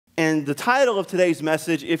And the title of today's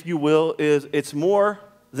message, if you will, is It's More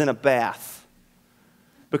Than a Bath.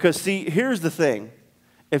 Because see, here's the thing.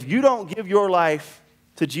 If you don't give your life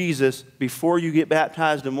to Jesus before you get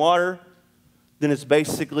baptized in water, then it's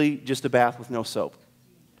basically just a bath with no soap.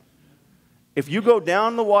 If you go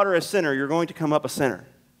down the water a sinner, you're going to come up a sinner.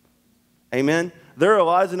 Amen? There are a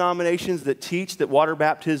lot of denominations that teach that water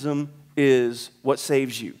baptism is what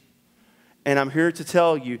saves you. And I'm here to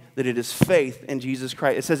tell you that it is faith in Jesus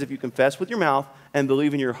Christ. It says if you confess with your mouth and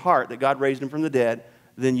believe in your heart that God raised him from the dead,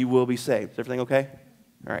 then you will be saved. Is everything okay?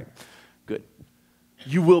 All right, good.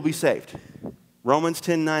 You will be saved. Romans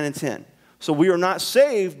 10, 9, and 10. So we are not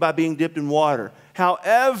saved by being dipped in water.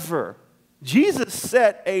 However, Jesus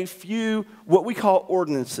set a few what we call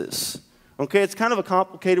ordinances. Okay, it's kind of a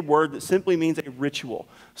complicated word that simply means a ritual.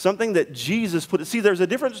 Something that Jesus put. See, there's a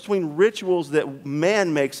difference between rituals that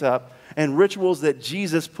man makes up and rituals that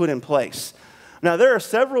Jesus put in place. Now, there are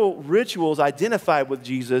several rituals identified with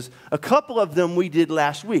Jesus. A couple of them we did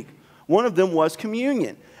last week. One of them was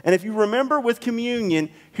communion. And if you remember with communion,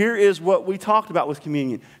 here is what we talked about with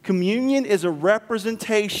communion. Communion is a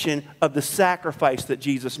representation of the sacrifice that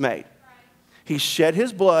Jesus made. He shed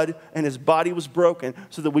his blood and his body was broken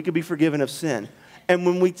so that we could be forgiven of sin. And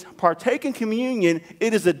when we partake in communion,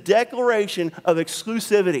 it is a declaration of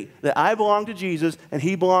exclusivity that I belong to Jesus and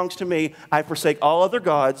he belongs to me. I forsake all other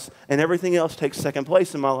gods and everything else takes second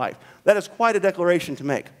place in my life. That is quite a declaration to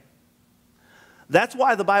make. That's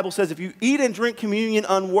why the Bible says if you eat and drink communion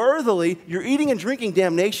unworthily, you're eating and drinking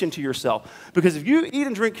damnation to yourself. Because if you eat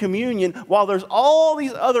and drink communion while there's all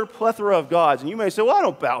these other plethora of gods, and you may say, well, I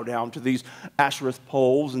don't bow down to these Asherah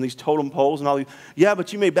poles and these totem poles and all these. Yeah,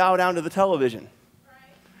 but you may bow down to the television.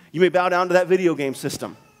 You may bow down to that video game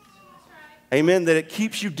system. Amen, that it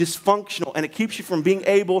keeps you dysfunctional and it keeps you from being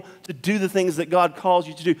able to do the things that God calls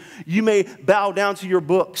you to do. You may bow down to your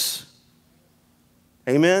books.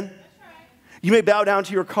 Amen. You may bow down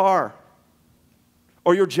to your car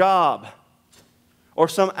or your job or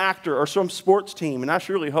some actor or some sports team. And I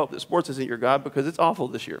surely hope that sports isn't your God because it's awful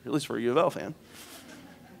this year, at least for a U of L fan.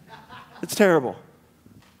 It's terrible.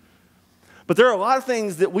 But there are a lot of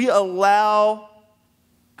things that we allow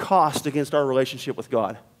cost against our relationship with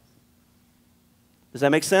God. Does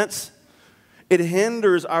that make sense? It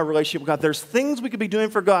hinders our relationship with God. There's things we could be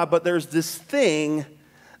doing for God, but there's this thing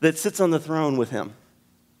that sits on the throne with him.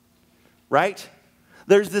 Right?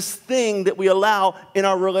 There's this thing that we allow in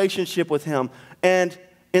our relationship with him. And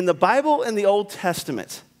in the Bible and the Old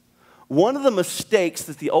Testament, one of the mistakes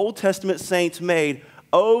that the Old Testament saints made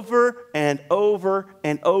over and over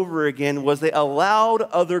and over again was they allowed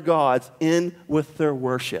other gods in with their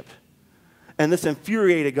worship. And this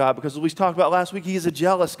infuriated God because, as we talked about last week, he is a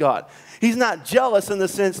jealous God. He's not jealous in the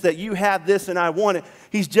sense that you have this and I want it.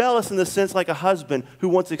 He's jealous in the sense like a husband who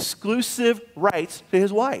wants exclusive rights to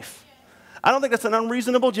his wife. I don't think that's an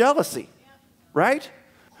unreasonable jealousy, right?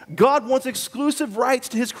 God wants exclusive rights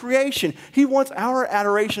to his creation. He wants our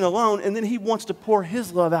adoration alone, and then he wants to pour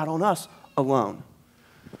his love out on us alone.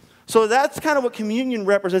 So that's kind of what communion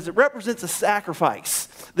represents. It represents a sacrifice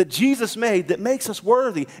that Jesus made that makes us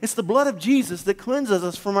worthy. It's the blood of Jesus that cleanses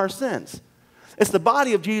us from our sins. It's the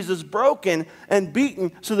body of Jesus broken and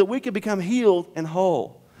beaten so that we can become healed and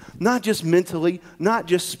whole. Not just mentally, not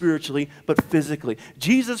just spiritually, but physically.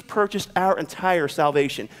 Jesus purchased our entire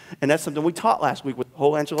salvation. And that's something we taught last week with the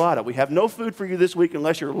whole enchilada. We have no food for you this week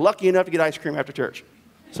unless you're lucky enough to get ice cream after church.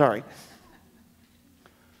 Sorry.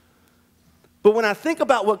 But when I think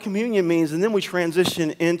about what communion means, and then we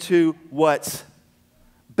transition into what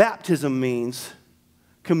baptism means,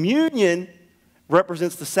 communion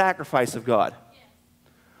represents the sacrifice of God,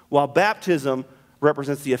 while baptism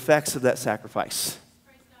represents the effects of that sacrifice.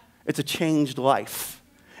 It's a changed life.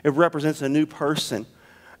 It represents a new person.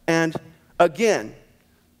 And again,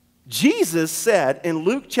 Jesus said in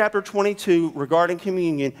Luke chapter 22 regarding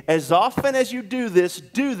communion, as often as you do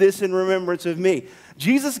this in remembrance of me.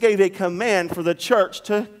 Jesus gave a command for the church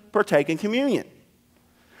to partake in communion.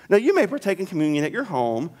 Now, you may partake in communion at your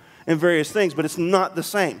home and various things, but it's not the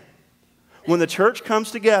same. When the church comes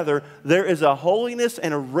together, there is a holiness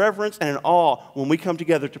and a reverence and an awe when we come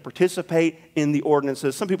together to participate in the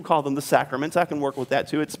ordinances. Some people call them the sacraments. I can work with that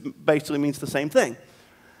too. It basically means the same thing.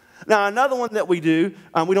 Now, another one that we do,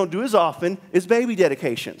 we don't do as often, is baby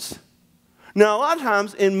dedications. Now, a lot of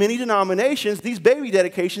times in many denominations, these baby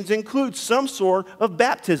dedications include some sort of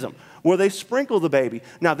baptism where they sprinkle the baby.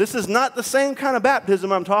 Now, this is not the same kind of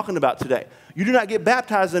baptism I'm talking about today. You do not get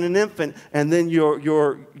baptized as an infant and then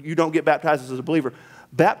you don't get baptized as a believer.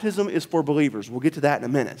 Baptism is for believers. We'll get to that in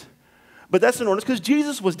a minute. But that's an ordinance because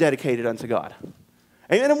Jesus was dedicated unto God.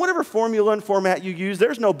 And in whatever formula and format you use,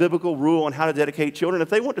 there's no biblical rule on how to dedicate children. If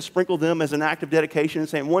they want to sprinkle them as an act of dedication and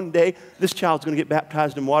saying one day this child's going to get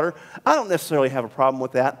baptized in water, I don't necessarily have a problem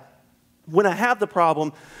with that. When I have the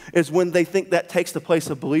problem is when they think that takes the place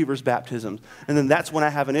of believers' baptisms. And then that's when I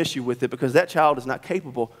have an issue with it, because that child is not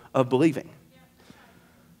capable of believing.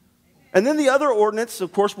 And then the other ordinance,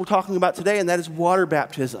 of course, we're talking about today, and that is water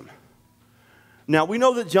baptism. Now, we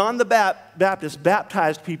know that John the Baptist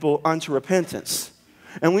baptized people unto repentance.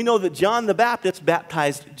 And we know that John the Baptist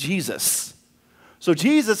baptized Jesus. So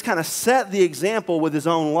Jesus kind of set the example with his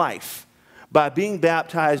own life by being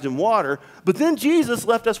baptized in water. But then Jesus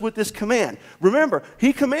left us with this command. Remember,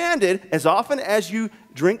 he commanded, as often as you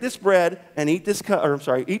drink this bread and eat this cup,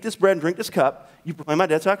 eat this bread and drink this cup, you proclaim my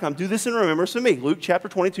death till I come. Do this in remembrance of me. Luke chapter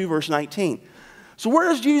 22, verse 19. So where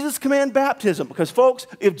does Jesus command baptism? Because, folks,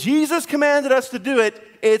 if Jesus commanded us to do it,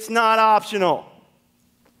 it's not optional.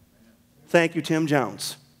 Thank you, Tim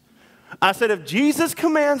Jones. I said if Jesus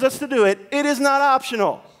commands us to do it, it is not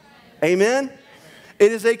optional. Amen?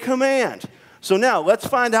 It is a command. So now, let's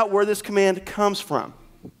find out where this command comes from.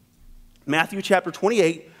 Matthew chapter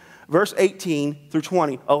 28, verse 18 through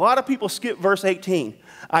 20. A lot of people skip verse 18.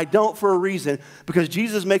 I don't, for a reason, because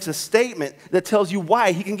Jesus makes a statement that tells you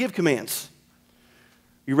why he can give commands.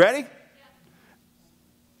 You ready?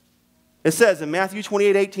 It says in Matthew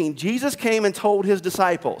 28, 18, Jesus came and told his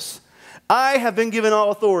disciples, I have been given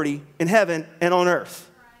all authority in heaven and on earth.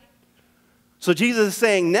 So Jesus is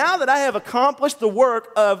saying, now that I have accomplished the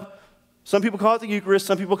work of, some people call it the Eucharist,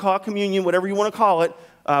 some people call it communion, whatever you want to call it.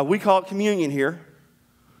 We call it communion here.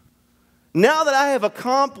 Now that I have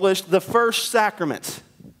accomplished the first sacrament,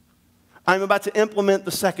 I'm about to implement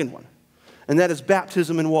the second one, and that is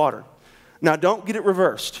baptism in water. Now, don't get it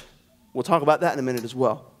reversed. We'll talk about that in a minute as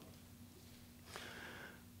well.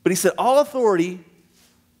 But he said, all authority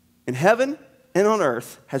in heaven and on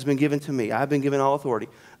earth has been given to me. I have been given all authority.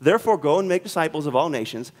 Therefore, go and make disciples of all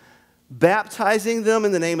nations, baptizing them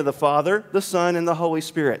in the name of the Father, the Son, and the Holy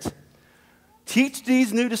Spirit. Teach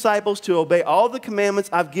these new disciples to obey all the commandments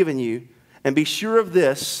I've given you, and be sure of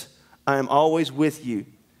this, I am always with you,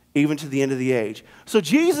 even to the end of the age. So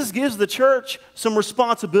Jesus gives the church some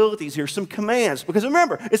responsibilities here, some commands. Because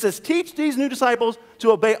remember, it says, teach these new disciples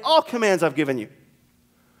to obey all commands I've given you.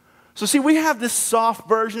 So see, we have this soft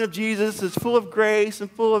version of Jesus that's full of grace and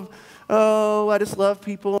full of, oh, I just love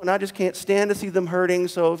people and I just can't stand to see them hurting.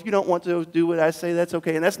 So if you don't want to do what I say, that's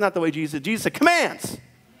okay. And that's not the way Jesus said. Jesus said, commands.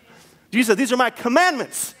 Jesus said, these are my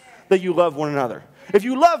commandments, that you love one another. If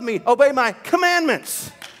you love me, obey my commandments.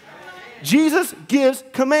 Jesus gives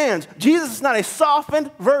commands. Jesus is not a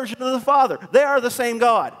softened version of the Father. They are the same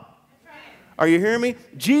God. Are you hearing me?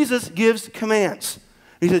 Jesus gives commands.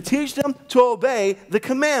 He said, teach them to obey the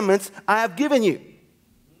commandments I have given you.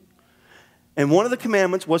 And one of the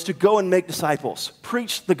commandments was to go and make disciples.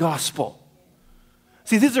 Preach the gospel.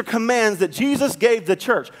 See, these are commands that Jesus gave the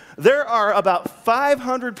church. There are about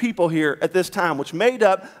 500 people here at this time which made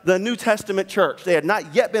up the New Testament church. They had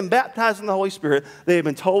not yet been baptized in the Holy Spirit. They had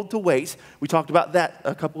been told to wait. We talked about that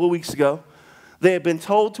a couple of weeks ago. They had been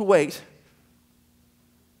told to wait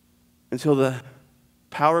until the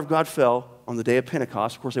power of God fell on the day of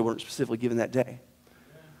Pentecost. Of course, they weren't specifically given that day.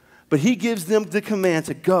 But he gives them the command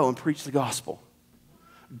to go and preach the gospel.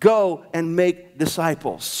 Go and make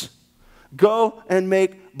disciples. Go and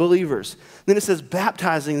make believers. Then it says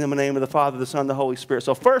baptizing them in the name of the Father, the Son, and the Holy Spirit.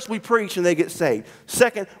 So first we preach and they get saved.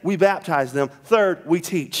 Second, we baptize them. Third, we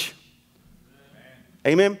teach.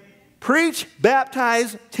 Amen. Preach,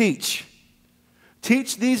 baptize, teach.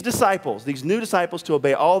 Teach these disciples, these new disciples, to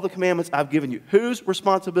obey all the commandments I've given you. Whose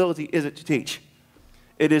responsibility is it to teach?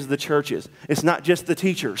 It is the church's. It's not just the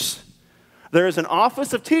teachers. There is an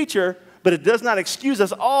office of teacher, but it does not excuse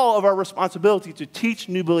us all of our responsibility to teach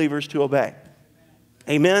new believers to obey.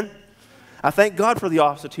 Amen? I thank God for the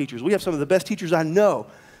office of teachers. We have some of the best teachers I know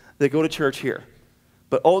that go to church here.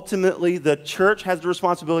 But ultimately, the church has the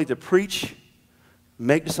responsibility to preach,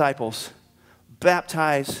 make disciples,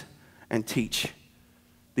 baptize, and teach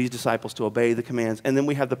these disciples to obey the commands. And then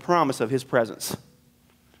we have the promise of his presence.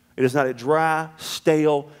 It is not a dry,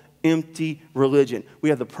 stale, empty religion. We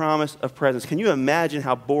have the promise of presence. Can you imagine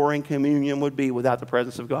how boring communion would be without the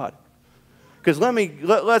presence of God? Because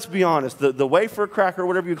let's be honest, the wafer cracker,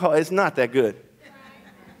 whatever you call it, it's not that good.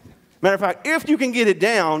 Matter of fact, if you can get it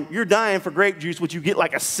down, you're dying for grape juice, which you get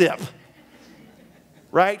like a sip.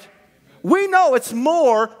 Right? We know it's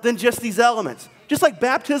more than just these elements. Just like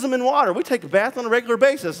baptism in water. We take a bath on a regular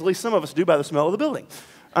basis. At least some of us do by the smell of the building.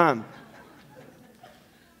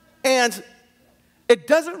 And it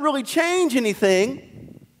doesn't really change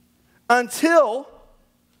anything until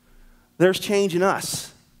there's change in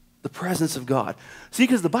us, the presence of God. See,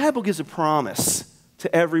 because the Bible gives a promise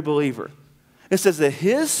to every believer. It says that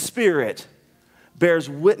His Spirit bears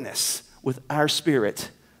witness with our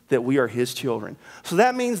spirit that we are His children. So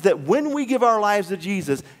that means that when we give our lives to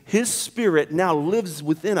Jesus, His Spirit now lives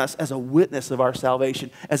within us as a witness of our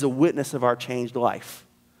salvation, as a witness of our changed life.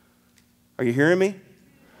 Are you hearing me?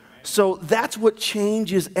 So that's what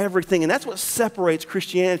changes everything, and that's what separates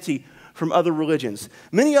Christianity from other religions.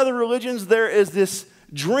 Many other religions, there is this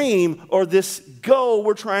dream or this goal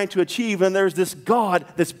we're trying to achieve, and there's this God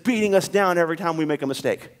that's beating us down every time we make a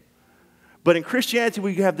mistake. But in Christianity,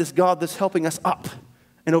 we have this God that's helping us up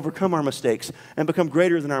and overcome our mistakes and become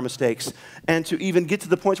greater than our mistakes, and to even get to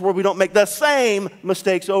the point where we don't make the same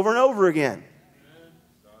mistakes over and over again.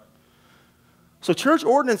 So church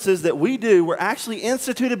ordinances that we do were actually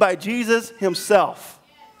instituted by Jesus Himself.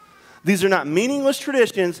 These are not meaningless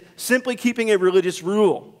traditions, simply keeping a religious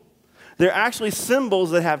rule. They're actually symbols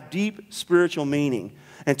that have deep spiritual meaning.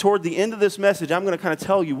 And toward the end of this message, I'm going to kind of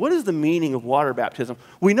tell you, what is the meaning of water baptism?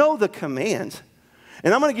 We know the command.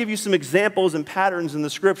 And I'm going to give you some examples and patterns in the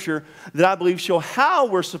Scripture that I believe show how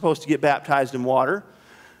we're supposed to get baptized in water.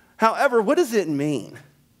 However, what does it mean?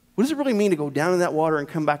 What does it really mean to go down in that water and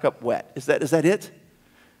come back up wet? Is that it?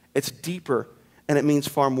 It's deeper, and it means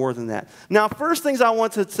far more than that. Now, first things I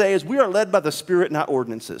want to say is we are led by the Spirit, not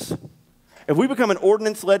ordinances. If we become an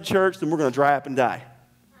ordinance-led church, then we're going to dry up and die.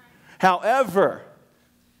 However,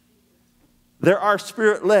 there are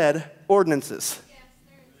Spirit-led ordinances.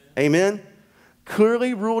 Amen?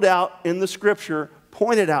 Clearly ruled out in the Scripture,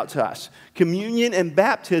 pointed out to us. Communion and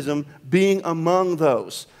baptism being among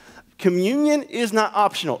those. Communion is not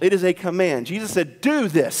optional. It is a command. Jesus said, do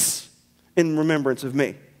this in remembrance of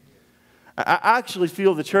me. I actually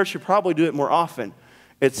feel the church should probably do it more often.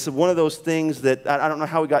 It's one of those things that I don't know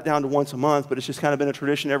how we got down to once a month, but it's just kind of been a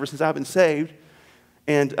tradition ever since I've been saved.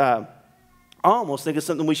 And I almost think it's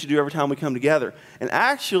something we should do every time we come together. And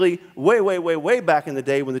actually, way back in the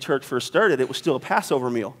day when the church first started, it was still a Passover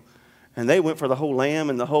meal. And they went for the whole lamb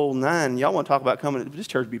and the whole nine. Y'all want to talk about coming, this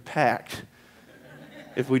church would be packed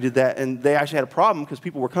if we did that. And they actually had a problem because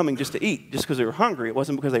people were coming just to eat, just because they were hungry. It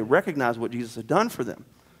wasn't because they recognized what Jesus had done for them.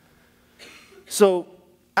 So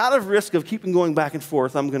out of risk of keeping going back and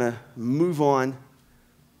forth, I'm going to move on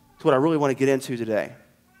to what I really want to get into today.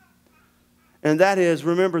 And that is,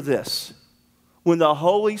 remember this. When the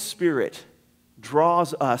Holy Spirit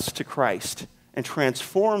draws us to Christ and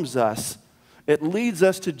transforms us, it leads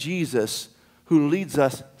us to Jesus, who leads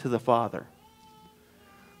us to the Father.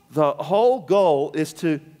 The whole goal is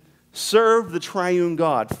to serve the triune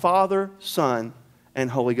God, Father, Son, and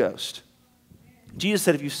Holy Ghost. Jesus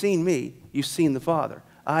said, if you've seen me, you've seen the Father.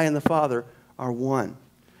 I and the Father are one.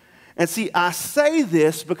 And see, I say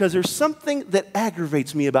this because there's something that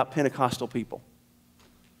aggravates me about Pentecostal people.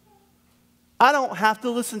 I don't have to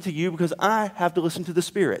listen to you because I have to listen to the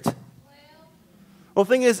Spirit. Well, the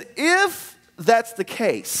thing is, if that's the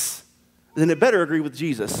case, then it better agree with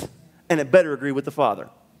Jesus and it better agree with the Father.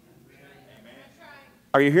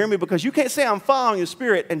 Are you hearing me? Because you can't say I'm following the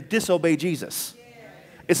Spirit and disobey Jesus.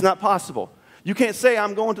 It's not possible. You can't say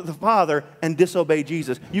I'm going to the Father and disobey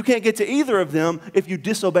Jesus. You can't get to either of them if you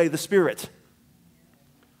disobey the Spirit.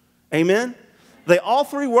 Amen? They all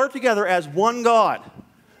three work together as one God,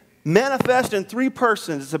 manifest in three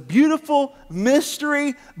persons. It's a beautiful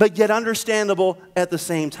mystery, but yet understandable at the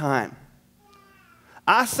same time.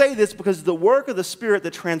 I say this because it's the work of the Spirit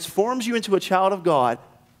that transforms you into a child of God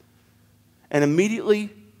and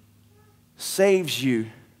immediately saves you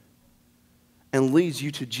and leads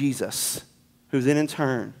you to Jesus, who then in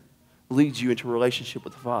turn leads you into a relationship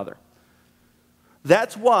with the Father.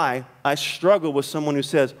 That's why I struggle with someone who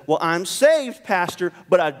says, well, I'm saved, Pastor,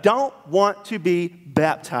 but I don't want to be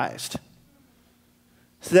baptized.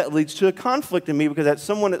 So that leads to a conflict in me because that's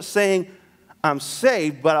someone that's saying, I'm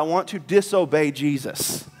saved, but I want to disobey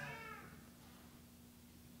Jesus.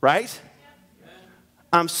 Right?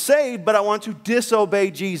 I'm saved, but I want to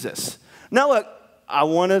disobey Jesus. Now look, I'm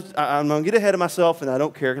going to get ahead of myself, and I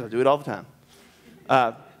don't care because I do it all the time.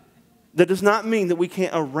 That does not mean that we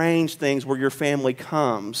can't arrange things where your family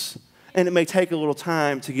comes, and it may take a little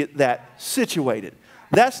time to get that situated.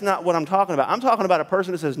 That's not what I'm talking about. I'm talking about a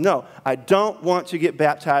person that says, no, I don't want to get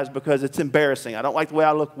baptized because it's embarrassing. I don't like the way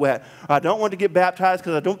I look wet. Or I don't want to get baptized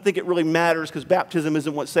because I don't think it really matters because baptism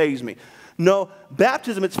isn't what saves me. No,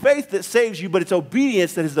 baptism, it's faith that saves you, but it's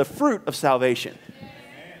obedience that is the fruit of salvation.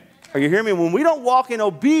 Are you hearing me? When we don't walk in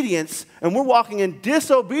obedience and we're walking in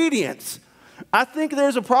disobedience, I think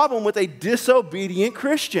there's a problem with a disobedient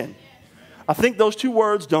Christian. I think those two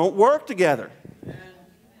words don't work together.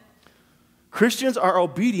 Christians are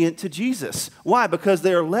obedient to Jesus. Why? Because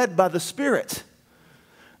they are led by the Spirit.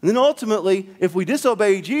 And then ultimately, if we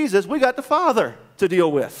disobey Jesus, we got the Father to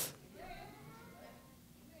deal with.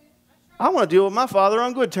 I want to deal with my Father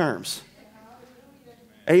on good terms.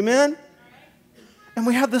 Amen? And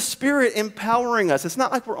we have the Spirit empowering us. It's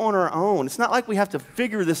not like we're on our own. It's not like we have to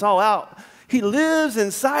figure this all out. He lives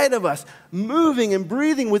inside of us, moving and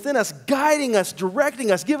breathing within us, guiding us,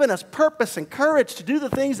 directing us, giving us purpose and courage to do the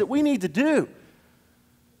things that we need to do.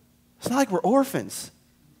 It's not like we're orphans.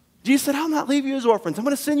 Jesus said, I'll not leave you as orphans. I'm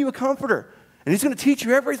going to send you a comforter, and he's going to teach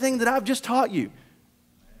you everything that I've just taught you.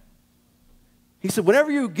 He said,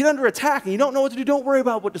 whenever you get under attack and you don't know what to do, don't worry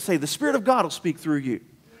about what to say. The Spirit of God will speak through you.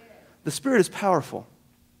 The Spirit is powerful.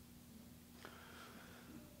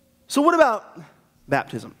 So what about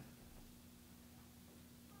baptism?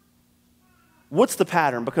 What's the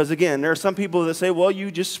pattern? Because again, there are some people that say, well, you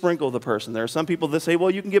just sprinkle the person. There are some people that say, well,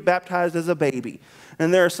 you can get baptized as a baby.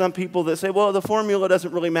 And there are some people that say, well, the formula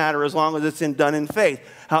doesn't really matter as long as it's done in faith.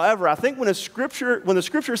 However, I think when the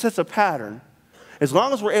Scripture sets a pattern, as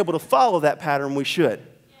long as we're able to follow that pattern, we should.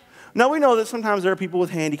 Now, we know that sometimes there are people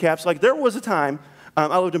with handicaps. Like there was a time,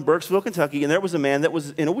 I lived in Burkesville, Kentucky, and there was a man that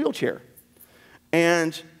was in a wheelchair.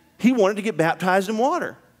 And he wanted to get baptized in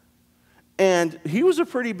water. And he was a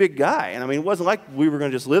pretty big guy. And I mean, it wasn't like we were going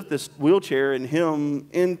to just lift this wheelchair and him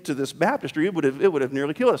into this baptistry. It would have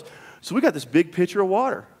nearly killed us. So we got this big pitcher of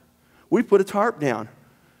water. We put a tarp down,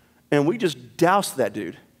 and we just doused that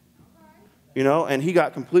dude. You know, and he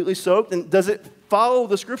got completely soaked. And does it follow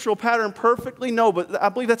the scriptural pattern perfectly? No, but I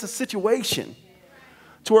believe that's a situation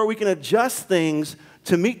to where we can adjust things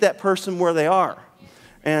to meet that person where they are.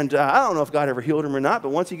 And I don't know if God ever healed him or not, but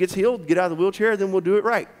once he gets healed, get out of the wheelchair, then we'll do it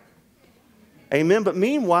right. Amen. But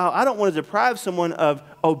meanwhile, I don't want to deprive someone of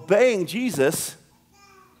obeying Jesus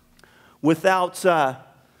without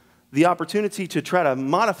the opportunity to try to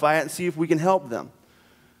modify it and see if we can help them.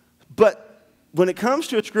 But when it comes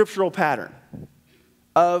to a scriptural pattern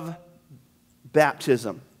of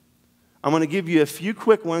baptism, I'm going to give you a few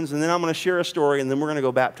quick ones, and then I'm going to share a story, and then we're going to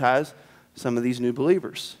go baptize some of these new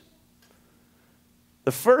believers.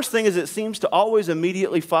 The first thing is it seems to always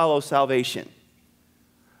immediately follow salvation.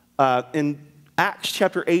 In Acts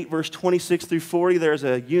chapter 8, verse 26 through 40, there's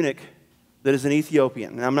a eunuch that is an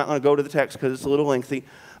Ethiopian. And I'm not going to go to the text because it's a little lengthy.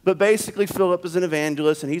 But basically, Philip is an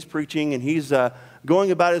evangelist, and he's preaching, and he's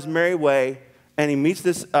going about his merry way, and he meets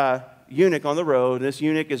this eunuch on the road, and this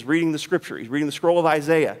eunuch is reading the scripture. He's reading the scroll of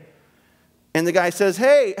Isaiah. And the guy says,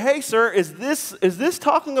 hey, sir, is this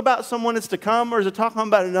talking about someone that's to come, or is it talking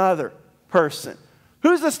about another person?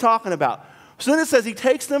 Who's this talking about? So then it says he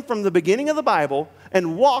takes them from the beginning of the Bible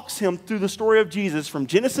and walks him through the story of Jesus from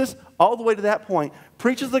Genesis all the way to that point,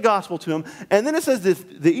 preaches the gospel to him, and then it says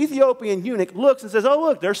the Ethiopian eunuch looks and says, oh,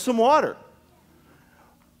 look, there's some water.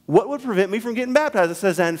 What would prevent me from getting baptized? It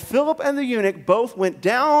says, and Philip and the eunuch both went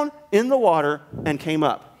down in the water and came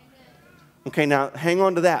up. Okay, now hang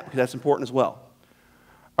on to that because that's important as well.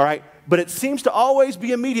 All right, but it seems to always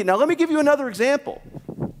be immediate. Now let me give you another example.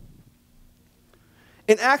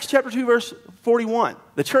 In Acts chapter 2, verse 41,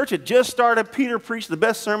 the church had just started. Peter preached the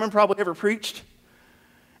best sermon probably ever preached.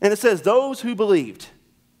 And it says, those who believed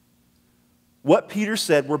what Peter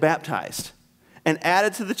said were baptized and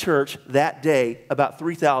added to the church that day about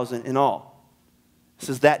 3,000 in all. It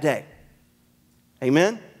says that day.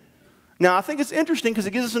 Amen? Now, I think it's interesting because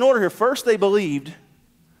it gives us an order here. First they believed,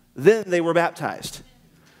 then they were baptized.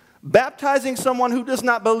 Baptizing someone who does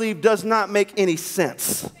not believe does not make any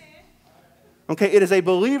sense. Okay, it is a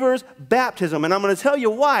believer's baptism, and I'm going to tell you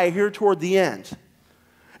why here toward the end.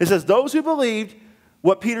 It says, those who believed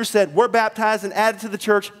what Peter said were baptized and added to the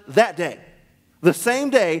church that day. The same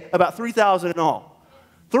day, about 3,000 in all.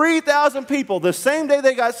 3,000 people, the same day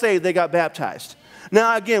they got saved, they got baptized.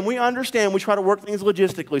 Now, again, we understand, we try to work things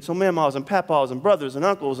logistically, so mamas and papas and brothers and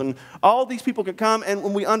uncles and all these people can come, and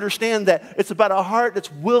when we understand that it's about a heart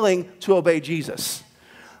that's willing to obey Jesus.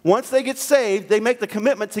 Once they get saved, they make the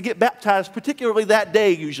commitment to get baptized, particularly that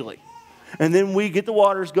day usually. And then we get the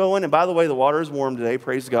waters going, and by the way, the water is warm today,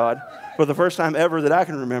 praise God, for the first time ever that I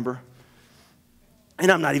can remember.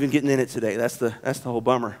 And I'm not even getting in it today. That's the whole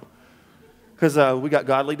bummer. Because we got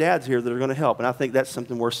godly dads here that are going to help, and I think that's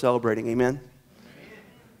something worth celebrating, amen?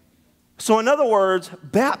 So in other words,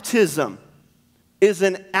 baptism is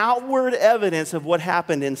an outward evidence of what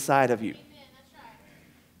happened inside of you.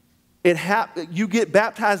 You get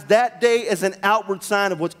baptized that day as an outward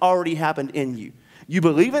sign of what's already happened in you. You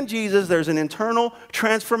believe in Jesus, there's an internal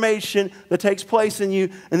transformation that takes place in you,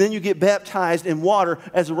 and then you get baptized in water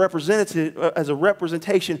as a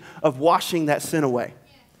representation of washing that sin away.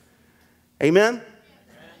 Amen?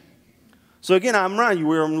 So again, I'm reminding you,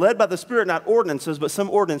 we're led by the Spirit, not ordinances, but some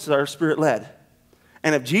ordinances are Spirit-led.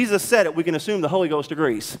 And if Jesus said it, we can assume the Holy Ghost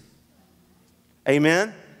agrees. Amen?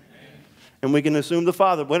 Amen. And we can assume the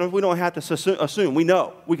Father. We don't have to assume. We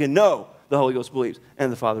know. We can know the Holy Ghost believes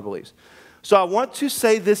and the Father believes. So I want to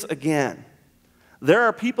say this again. There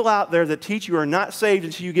are people out there that teach you are not saved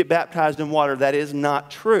until you get baptized in water. That is not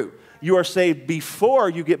true. You are saved before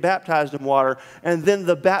you get baptized in water, and then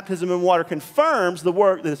the baptism in water confirms the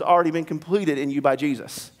work that has already been completed in you by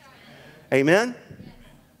Jesus. Amen?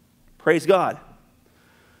 Praise God.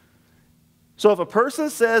 So if a person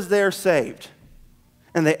says they're saved,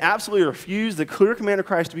 and they absolutely refuse the clear command of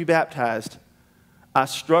Christ to be baptized, I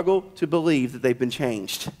struggle to believe that they've been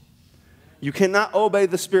changed. You cannot obey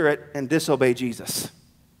the Spirit and disobey Jesus.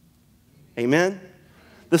 Amen?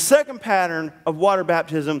 The second pattern of water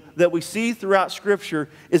baptism that we see throughout Scripture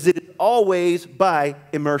is that it's always by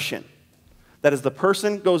immersion. That is, the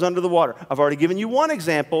person goes under the water. I've already given you one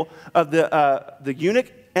example of the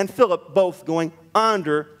eunuch and Philip both going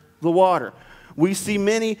under the water. We see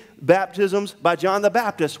many baptisms by John the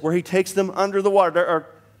Baptist where he takes them under the water. There are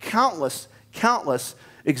countless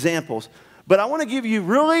examples. But I want to give you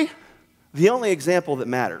really the only example that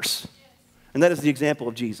matters, and that is the example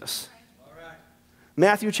of Jesus.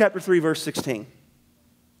 Matthew chapter 3, verse 16.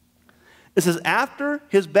 It says, after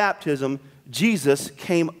his baptism, Jesus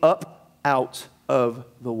came up out of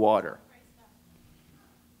the water.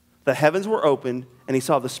 The heavens were opened, and he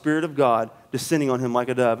saw the Spirit of God descending on him like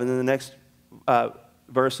a dove. And then the next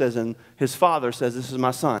verse says, and his Father says, this is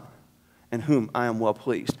my Son, in whom I am well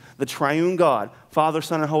pleased. The triune God, Father,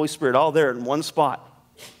 Son, and Holy Spirit, all there in one spot.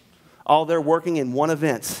 All there working in one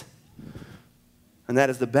event. And that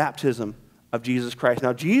is the baptism of Jesus Christ.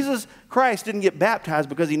 Now, Jesus Christ didn't get baptized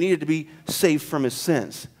because he needed to be saved from his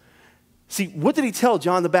sins. See, what did he tell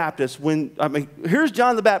John the Baptist here's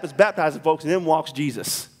John the Baptist baptizing folks, and then walks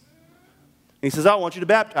Jesus. And he says, I want you to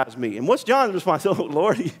baptize me. And what's John's response? Oh,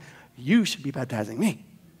 Lord, you should be baptizing me.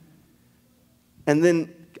 And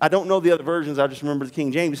then, I don't know the other versions, I just remember the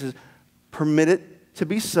King James. He says, permit it to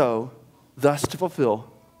be so, thus to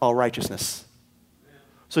fulfill all righteousness.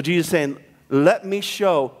 So Jesus is saying, let me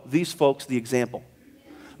show these folks the example.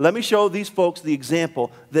 Let me show these folks the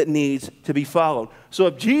example that needs to be followed. So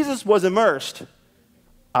if Jesus was immersed,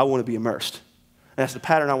 I want to be immersed. That's the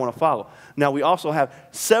pattern I want to follow. Now, we also have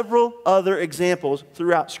several other examples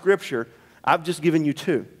throughout Scripture. I've just given you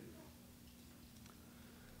two.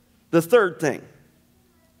 The third thing,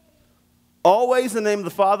 always the name of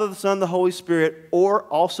the Father, the Son, the Holy Spirit, or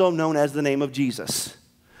also known as the name of Jesus.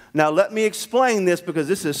 Now, let me explain this because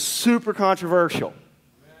this is super controversial.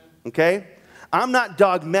 Okay? I'm not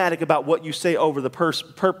dogmatic about what you say over the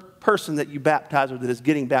person that you baptize or that is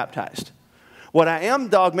getting baptized. What I am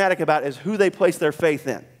dogmatic about is who they place their faith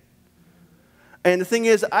in. And the thing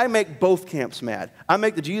is, I make both camps mad. I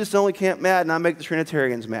make the Jesus-only camp mad, and I make the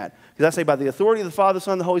Trinitarians mad. Because I say, by the authority of the Father,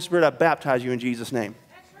 Son, and the Holy Spirit, I baptize you in Jesus' name.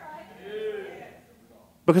 That's right.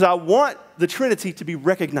 Because I want the Trinity to be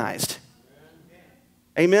recognized.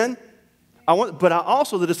 Amen? But I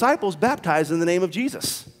also, the disciples baptized in the name of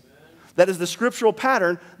Jesus. That is the scriptural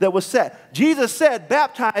pattern that was set. Jesus said,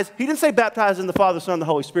 baptize. He didn't say baptize in the Father, Son, and the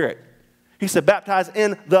Holy Spirit. He said, baptize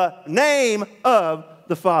in the name of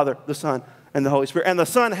the Father, the Son, and the Holy Spirit. And the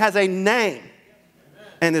Son has a name.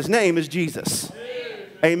 And his name is Jesus.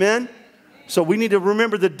 Amen? So we need to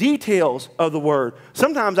remember the details of the word.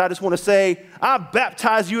 Sometimes I just want to say, I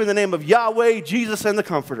baptize you in the name of Yahweh, Jesus, and the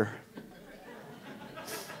Comforter.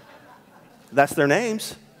 That's their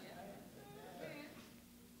names.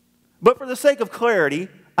 But for the sake of clarity,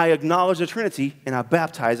 I acknowledge the Trinity and I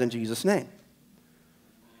baptize in Jesus' name.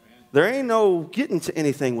 There ain't no getting to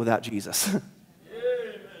anything without Jesus.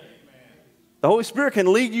 The Holy Spirit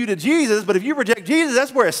can lead you to Jesus, but if you reject Jesus,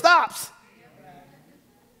 that's where it stops.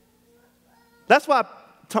 That's why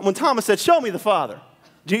when Thomas said, show me the Father,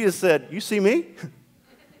 Jesus said, you see me?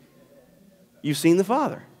 You've seen the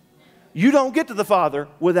Father. You don't get to the Father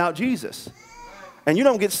without Jesus. And you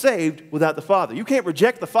don't get saved without the Father. You can't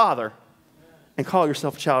reject the Father and call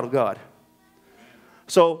yourself a child of God.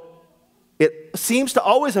 So it seems to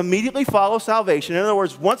always immediately follow salvation. In other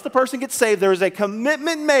words, once the person gets saved, there is a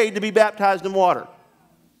commitment made to be baptized in water.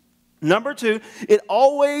 Number two, it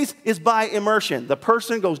always is by immersion. The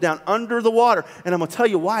person goes down under the water. And I'm going to tell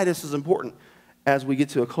you why this is important as we get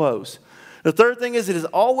to a close. The third thing is it is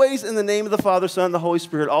always in the name of the Father, Son, and the Holy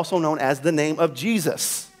Spirit, also known as the name of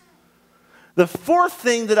Jesus. The fourth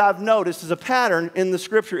thing that I've noticed as a pattern in the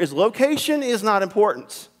Scripture is location is not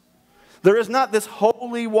important. There is not this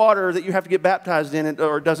holy water that you have to get baptized in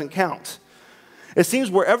or it doesn't count. It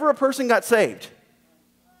seems wherever a person got saved,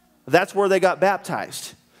 that's where they got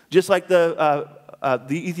baptized. Just like the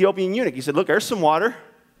Ethiopian eunuch. He said, look, there's some water.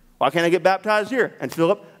 Why can't I get baptized here? And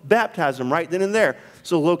Philip baptized him right then and there.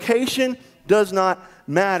 So location does not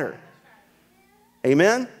matter.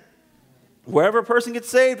 Amen? Wherever a person gets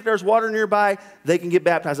saved, if there's water nearby, they can get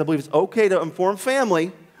baptized. I believe it's okay to inform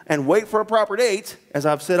family and wait for a proper date, as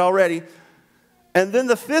I've said already. And then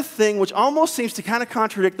the fifth thing, which almost seems to kind of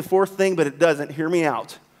contradict the fourth thing, but it doesn't, hear me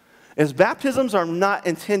out, is baptisms are not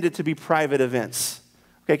intended to be private events.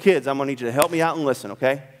 Okay, kids, I'm going to need you to help me out and listen,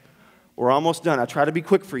 okay? We're almost done. I try to be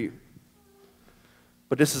quick for you.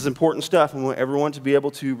 But this is important stuff, and we want everyone to be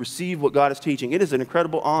able to receive what God is teaching. It is an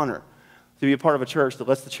incredible honor to be a part of a church that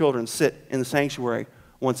lets the children sit in the sanctuary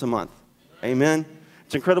once a month. Amen?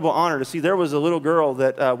 It's an incredible honor to see. There was a little girl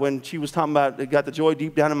that when she was talking about, it got the joy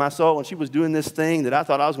deep down in my soul, and she was doing this thing that I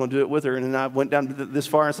thought I was going to do it with her, and then I went down this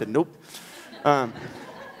far and said, nope.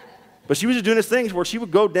 But she was just doing this thing where she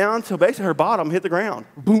would go down till basically her bottom hit the ground,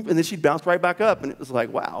 boom, and then she'd bounce right back up, and it was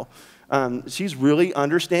like, wow. She's really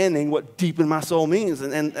understanding what deep in my soul means,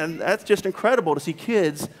 and that's just incredible to see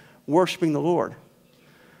kids worshiping the Lord.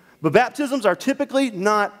 But baptisms are typically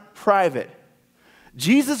not private.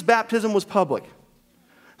 Jesus' baptism was public.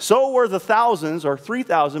 So were the thousands, or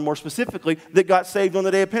 3,000 more specifically, that got saved on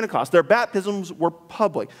the day of Pentecost. Their baptisms were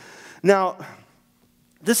public. Now,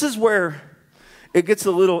 this is where it gets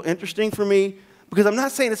a little interesting for me, because I'm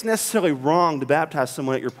not saying it's necessarily wrong to baptize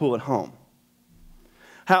someone at your pool at home.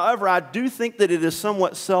 However, I do think that it is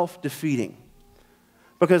somewhat self-defeating,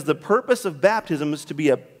 because the purpose of baptism is to be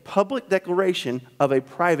a public declaration of a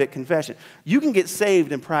private confession. You can get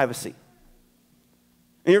saved in privacy,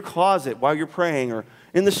 in your closet while you're praying, or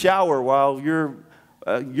in the shower while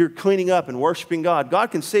you're cleaning up and worshiping God.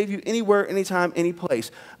 God can save you anywhere, anytime, any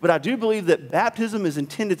place. But I do believe that baptism is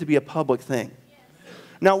intended to be a public thing.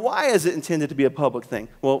 Now, why is it intended to be a public thing?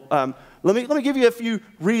 Well, let me give you a few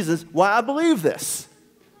reasons why I believe this.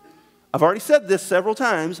 I've already said this several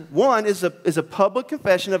times. One is a public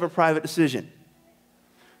confession of a private decision.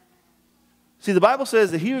 See, the Bible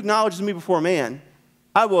says that he who acknowledges me before man,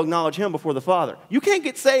 I will acknowledge him before the Father. You can't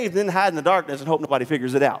get saved and then hide in the darkness and hope nobody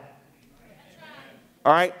figures it out.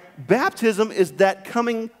 All right? Baptism is that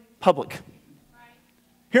coming public.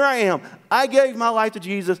 Here I am. I gave my life to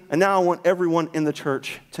Jesus, and now I want everyone in the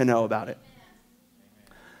church to know about it.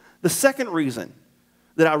 The second reason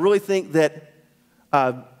that I really think that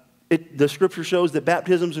the Scripture shows that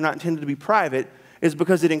baptisms are not intended to be private is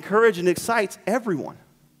because it encourages and excites everyone.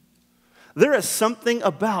 There is something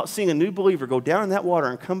about seeing a new believer go down in that water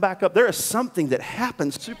and come back up. There is something that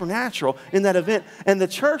happens supernatural in that event, and the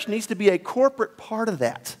church needs to be a corporate part of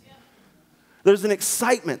that. There's an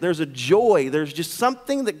excitement, there's a joy, there's just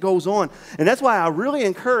something that goes on. And that's why I really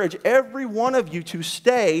encourage every one of you to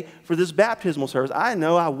stay for this baptismal service.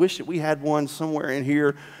 I wish that we had one somewhere in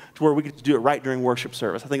here to where we could do it right during worship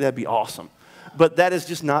service. I think that'd be awesome. But that is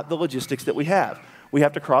just not the logistics that we have. We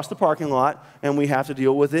have to cross the parking lot, and we have to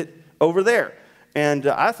deal with it over there. And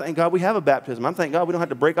I thank God we have a baptism. I thank God we don't have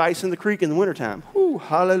to break ice in the creek in the wintertime. Whew,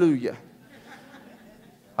 hallelujah.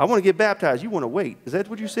 I want to get baptized. You want to wait. Is that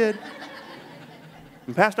what you said?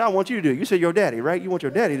 And Pastor, I want you to do it. You said your daddy, right? You want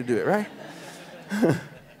your daddy to do it, right?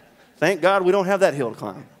 Thank God we don't have that hill to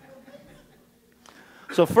climb.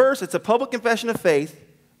 So first, it's a public confession of faith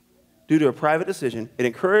due to a private decision. It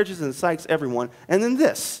encourages and incites everyone. And then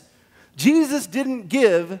this. Jesus didn't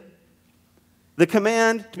give the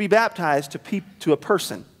command to be baptized to a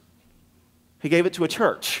person. He gave it to a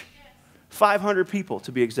church. 500 people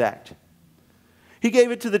to be exact. He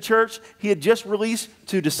gave it to the church he had just released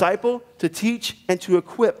to disciple, to teach, and to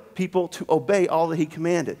equip people to obey all that he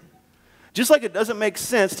commanded. Just like it doesn't make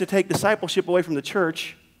sense to take discipleship away from the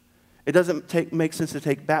church, it doesn't make sense to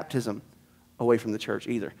take baptism away from the church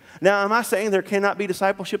either. Now, am I saying there cannot be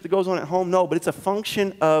discipleship that goes on at home? No, but it's a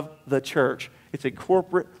function of the church. It's a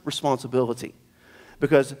corporate responsibility.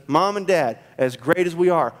 Because mom and dad, as great as we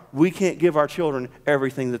are, we can't give our children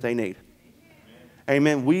everything that they need.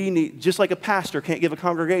 Amen. We need, just like a pastor can't give a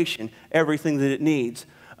congregation everything that it needs,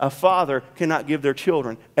 a father cannot give their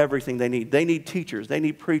children everything they need. They need teachers, they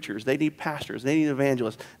need preachers, they need pastors, they need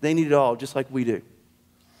evangelists. They need it all, just like we do.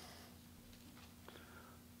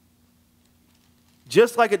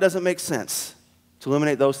 Just like it doesn't make sense to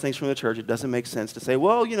eliminate those things from the church, it doesn't make sense to say,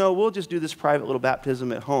 well, we'll just do this private little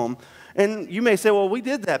baptism at home. And you may say, well, we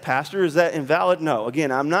did that, Pastor. Is that invalid? No.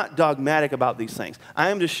 Again, I'm not dogmatic about these things. I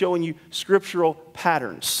am just showing you scriptural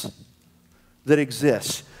patterns that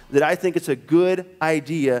exist that I think it's a good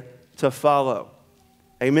idea to follow.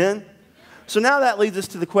 Amen? So now that leads us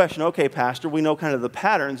to the question, okay, Pastor, we know kind of the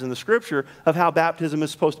patterns in the Scripture of how baptism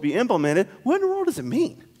is supposed to be implemented. What in the world does it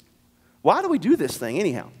mean? Why do we do this thing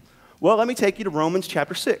anyhow? Well, let me take you to Romans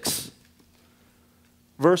chapter 6,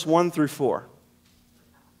 verse 1 through 4.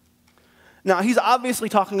 Now, he's obviously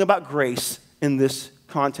talking about grace in this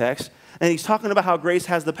context, and he's talking about how grace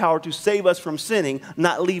has the power to save us from sinning,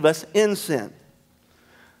 not leave us in sin.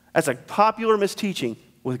 That's a popular misteaching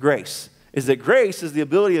with grace, is that grace is the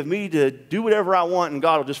ability of me to do whatever I want and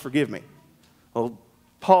God will just forgive me. Well,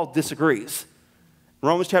 Paul disagrees.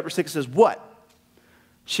 Romans chapter 6 says, what?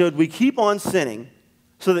 Should we keep on sinning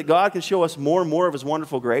so that God can show us more and more of his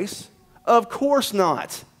wonderful grace? Of course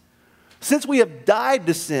not. Since we have died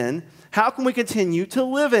to sin, how can we continue to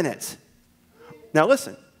live in it? Now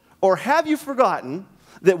listen, or have you forgotten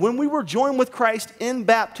that when we were joined with Christ in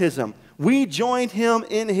baptism, we joined him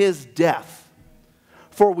in his death?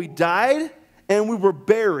 For we died and we were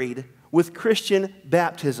buried with Christian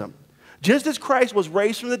baptism. Just as Christ was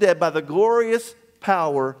raised from the dead by the glorious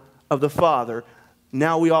power of the Father,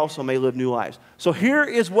 now we also may live new lives. So here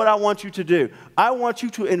is what I want you to do. I want you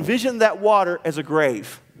to envision that water as a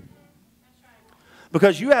grave.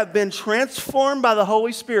 Because you have been transformed by the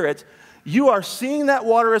Holy Spirit, you are seeing that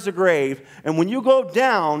water as a grave, and when you go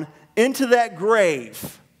down into that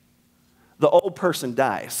grave, the old person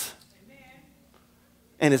dies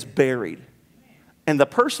and is buried. And the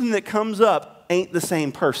person that comes up ain't the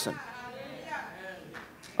same person.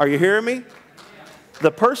 Are you hearing me?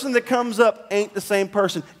 The person that comes up ain't the same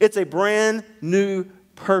person. It's a brand new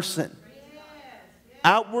person.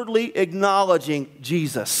 Outwardly acknowledging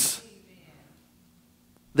Jesus.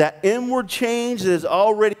 That inward change that has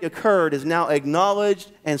already occurred is now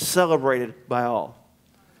acknowledged and celebrated by all.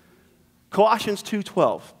 Colossians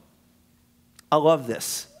 2:12. I love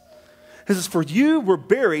this. It says, for you were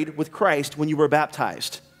buried with Christ when you were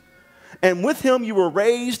baptized. And with him you were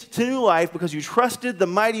raised to new life because you trusted the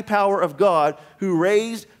mighty power of God who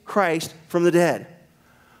raised Christ from the dead.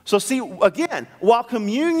 So see, again, while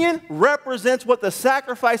communion represents what the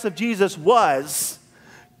sacrifice of Jesus was,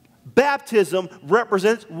 baptism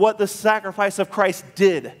represents what the sacrifice of Christ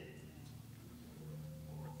did.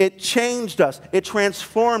 It changed us. It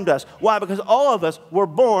transformed us. Why? Because all of us were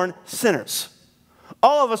born sinners.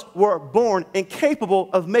 All of us were born incapable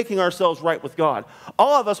of making ourselves right with God.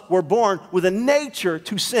 All of us were born with a nature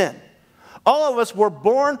to sin. All of us were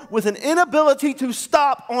born with an inability to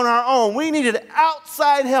stop on our own. We needed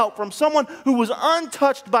outside help from someone who was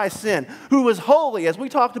untouched by sin, who was holy, as we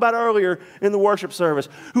talked about earlier in the worship service,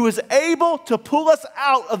 who was able to pull us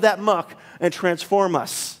out of that muck and transform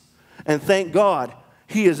us. And thank God,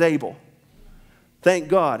 he is able. Thank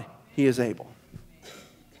God, he is able.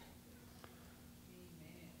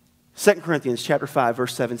 2 Corinthians chapter 5,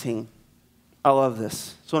 verse 17. I love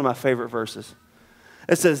this. It's one of my favorite verses.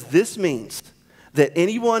 It says, this means that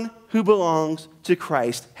anyone who belongs to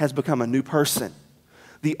Christ has become a new person.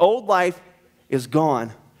 The old life is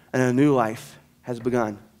gone and a new life has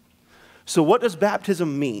begun. So what does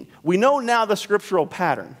baptism mean? We know now the scriptural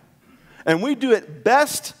pattern. And we do it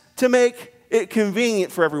best to make it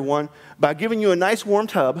convenient for everyone by giving you a nice warm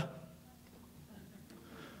tub.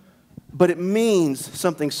 But it means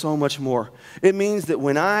something so much more. It means that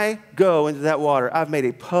when I go into that water, I've made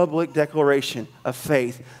a public declaration of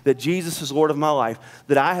faith that Jesus is Lord of my life,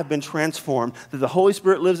 that I have been transformed, that the Holy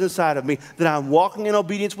Spirit lives inside of me, that I'm walking in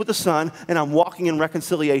obedience with the Son, and I'm walking in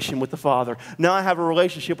reconciliation with the Father. Now I have a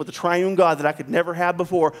relationship with the triune God that I could never have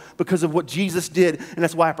before because of what Jesus did, and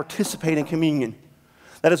that's why I participate in communion.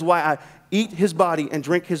 That is why I eat his body and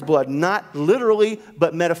drink his blood, not literally,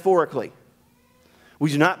 but metaphorically. We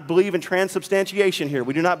do not believe in transubstantiation here.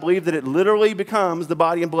 We do not believe that it literally becomes the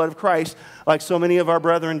body and blood of Christ like so many of our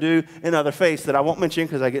brethren do in other faiths that I won't mention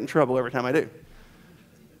because I get in trouble every time I do.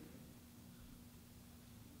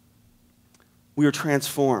 We are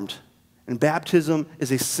transformed. And baptism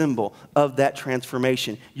is a symbol of that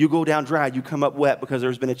transformation. You go down dry, you come up wet because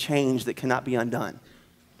there's been a change that cannot be undone.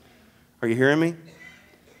 Are you hearing me?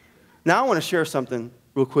 Now I want to share something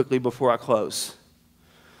real quickly before I close.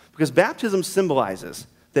 Because baptism symbolizes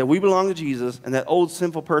that we belong to Jesus and that old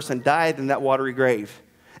sinful person died in that watery grave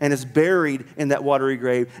and is buried in that watery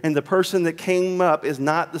grave. And the person that came up is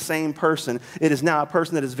not the same person. It is now a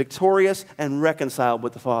person that is victorious and reconciled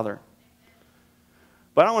with the Father.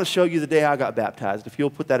 But I want to show you the day I got baptized, if you'll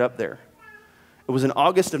put that up there. It was in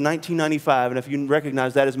August of 1995, and if you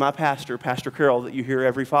recognize that as my pastor, Pastor Carroll, that you hear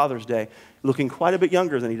every Father's Day, looking quite a bit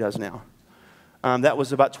younger than he does now. That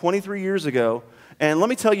was about 23 years ago. And let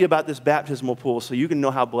me tell you about this baptismal pool so you can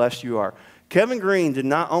know how blessed you are. Kevin Green did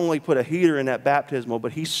not only put a heater in that baptismal,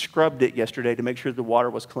 but he scrubbed it yesterday to make sure the water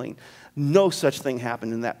was clean. No such thing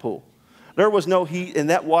happened in that pool. There was no heat,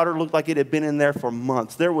 and that water looked like it had been in there for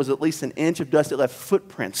months. There was at least an inch of dust. It left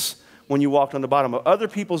footprints when you walked on the bottom of other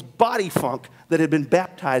people's body funk that had been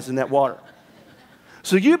baptized in that water.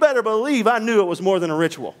 So you better believe I knew it was more than a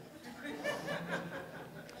ritual.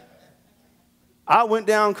 I went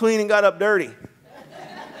down clean and got up dirty.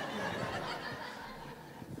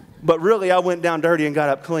 But really, I went down dirty and got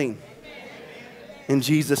up clean. In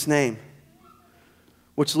Jesus' name.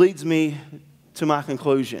 Which leads me to my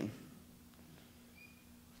conclusion.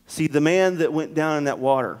 See, the man that went down in that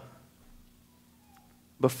water,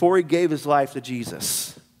 before he gave his life to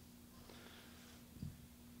Jesus,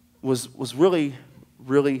 was really,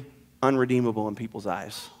 really unredeemable in people's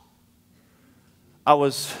eyes. I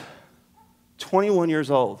was 21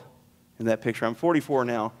 years old in that picture. I'm 44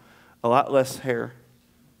 now, a lot less hair,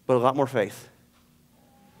 but a lot more faith.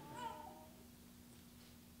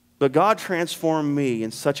 But God transformed me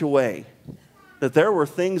in such a way that there were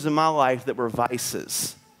things in my life that were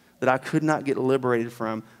vices that I could not get liberated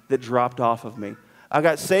from that dropped off of me. I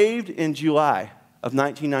got saved in July of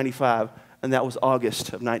 1995, and that was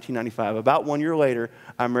August of 1995. About 1 year later,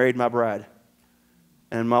 I married my bride.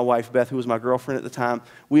 And my wife, Beth, who was my girlfriend at the time,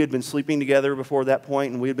 we had been sleeping together before that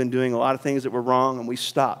point, and we had been doing a lot of things that were wrong, and we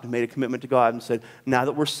stopped and made a commitment to God and said, now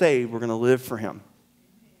that we're saved, we're going to live for Him.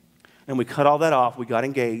 And we cut all that off. We got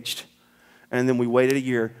engaged, and then we waited a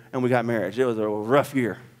year, and we got married. It was a rough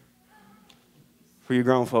year. For you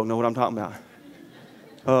grown folk, know what I'm talking about.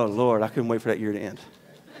 Oh, Lord, I couldn't wait for that year to end.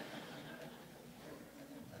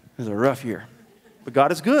 It was a rough year. But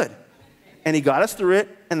God is good. And He got us through it,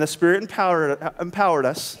 and the Spirit empowered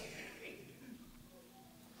us.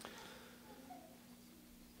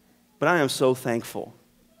 But I am so thankful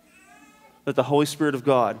that the Holy Spirit of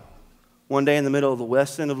God, one day in the middle of the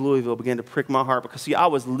west end of Louisville, began to prick my heart because, see, I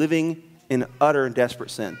was living in utter and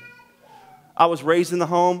desperate sin. I was raised in the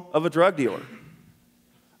home of a drug dealer.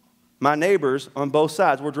 My neighbors on both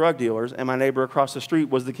sides were drug dealers, and my neighbor across the street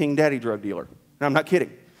was the King Daddy drug dealer. And I'm not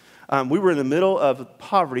kidding. We were in the middle of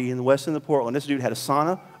poverty in the west end of Portland. This dude had a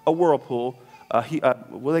sauna, a whirlpool, what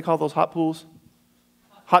do they call those hot pools?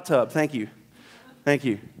 Hot tub, thank you. Thank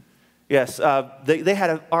you. Yes, they had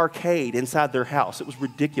an arcade inside their house. It was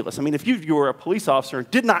ridiculous. I mean, if you were a police officer and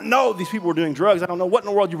did not know these people were doing drugs, I don't know what in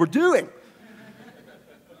the world you were doing.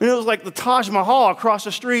 And it was like the Taj Mahal across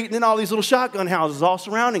the street, and then all these little shotgun houses all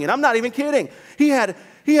surrounding it. I'm not even kidding. He had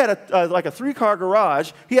like a 3-car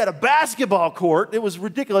garage. He had a basketball court. It was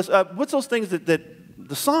ridiculous. What's those things that the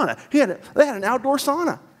sauna? They had an outdoor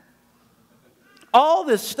sauna. All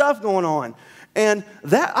this stuff going on. And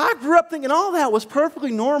that I grew up thinking all that was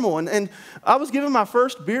perfectly normal. And I was given my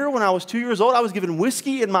first beer when I was 2 years old. I was given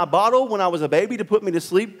whiskey in my bottle when I was a baby to put me to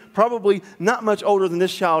sleep. Probably not much older than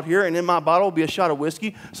this child here. And in my bottle would be a shot of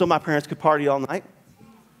whiskey so my parents could party all night.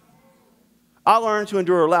 I learned to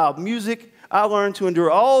endure loud music. I learned to endure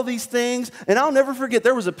all these things. And I'll never forget,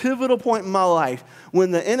 there was a pivotal point in my life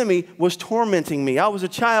when the enemy was tormenting me. I was a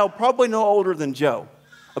child, probably no older than Joe,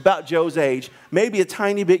 about Joe's age, maybe a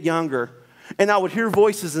tiny bit younger. And I would hear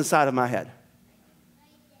voices inside of my head.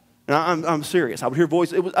 And I'm serious. I would hear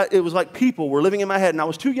voices. It was like people were living in my head, and I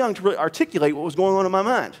was too young to really articulate what was going on in my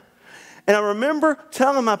mind. And I remember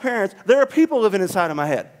telling my parents, there are people living inside of my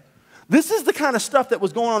head. This is the kind of stuff that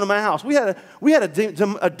was going on in my house. We had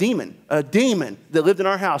a demon that lived in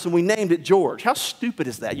our house, and we named it George. How stupid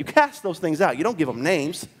is that? You cast those things out. You don't give them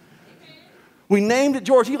names. We named it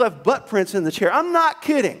George. He left butt prints in the chair. I'm not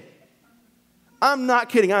kidding. I'm not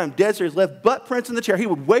kidding. I am dead serious. Left butt prints in the chair. He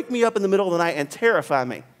would wake me up in the middle of the night and terrify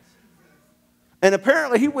me. And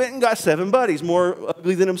apparently he went and got 7 buddies, more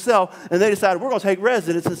ugly than himself, and they decided we're going to take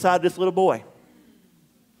residence inside this little boy.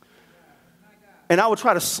 And I would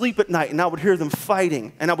try to sleep at night, and I would hear them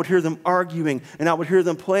fighting, and I would hear them arguing, and I would hear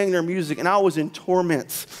them playing their music, and I was in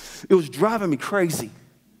torments. It was driving me crazy.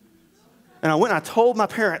 And I went and I told my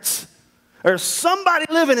parents, there's somebody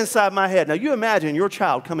living inside my head. Now you imagine your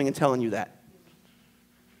child coming and telling you that.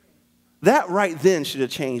 That right then should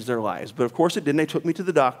have changed their lives. But of course it didn't. They took me to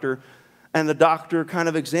the doctor, and the doctor kind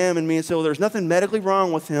of examined me and said, well, there's nothing medically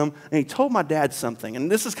wrong with him. And he told my dad something.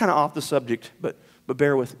 And this is kind of off the subject, but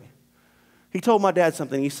bear with me. He told my dad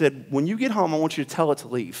something. He said, when you get home, I want you to tell it to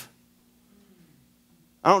leave.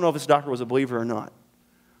 I don't know if this doctor was a believer or not.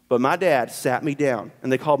 But my dad sat me down,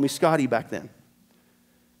 and they called me Scotty back then.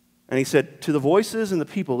 And he said, to the voices and the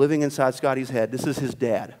people living inside Scotty's head, this is his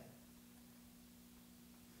dad.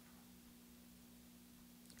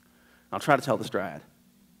 I'll try to tell this dryad.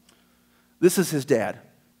 This is his dad.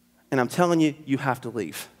 And I'm telling you, you have to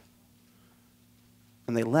leave.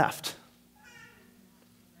 And they left.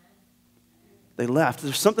 They left.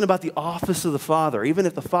 There's something about the office of the father, even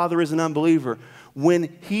if the father is an unbeliever,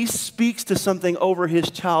 when he speaks to something over his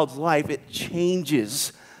child's life, it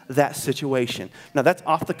changes that situation. Now, that's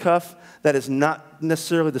off the cuff. That is not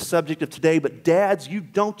necessarily the subject of today, but dads,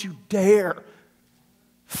 don't you dare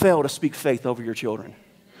fail to speak faith over your children.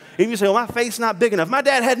 Even you say, well, my faith's not big enough. My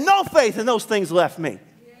dad had no faith, and those things left me.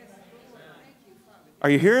 Are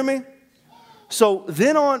you hearing me? So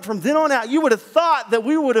from then on out, you would have thought that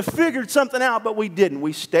we would have figured something out, but we didn't.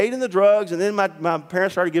 We stayed in the drugs, and then my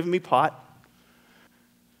parents started giving me pot.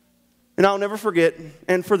 And I'll never forget,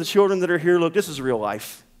 and for the children that are here, look, this is real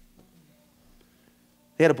life.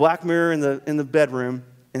 They had a black mirror in the bedroom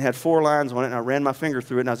and had 4 lines on it, and I ran my finger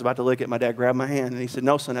through it, and I was about to lick it. My dad grabbed my hand, and he said,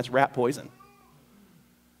 no, son, that's rat poison.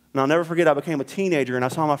 And I'll never forget, I became a teenager, and I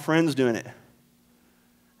saw my friends doing it.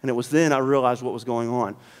 And it was then I realized what was going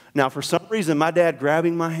on. Now, for some reason, my dad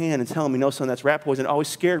grabbing my hand and telling me, no, son, that's rat poison, always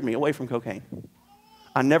scared me away from cocaine.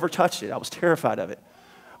 I never touched it. I was terrified of it.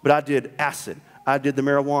 But I did acid. I did the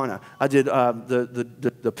marijuana. I did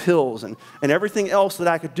the pills and everything else that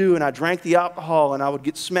I could do. And I drank the alcohol, and I would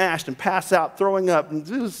get smashed and pass out, throwing up. And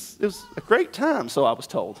it was a great time, so I was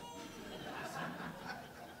told.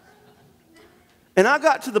 And I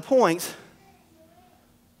got to the point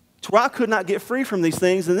to where I could not get free from these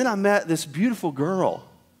things. And then I met this beautiful girl,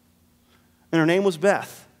 and her name was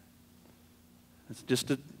Beth. It's just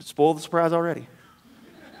to spoil the surprise already.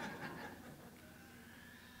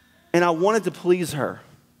 And I wanted to please her,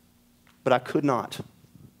 but I could not.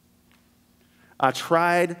 I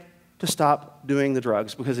tried to stop doing the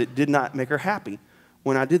drugs because it did not make her happy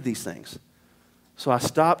when I did these things. So I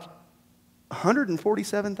stopped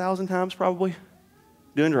 147,000 times probably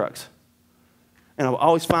doing drugs. And I would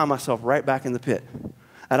always find myself right back in the pit.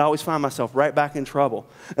 I'd always find myself right back in trouble.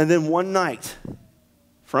 And then one night,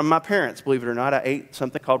 from my parents, believe it or not, I ate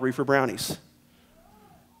something called reefer brownies.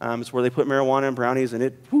 It's where they put marijuana in brownies, and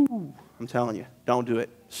I'm telling you, don't do it.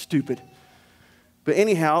 Stupid. But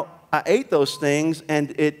anyhow, I ate those things,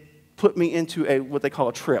 and it put me into what they call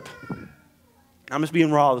a trip. I'm just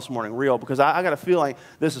being raw this morning, real, because I got a feeling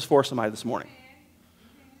this is for somebody this morning.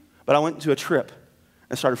 But I went into a trip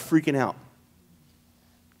and started freaking out.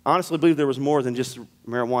 I honestly believe there was more than just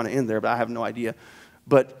marijuana in there, but I have no idea.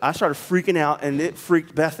 But I started freaking out, and it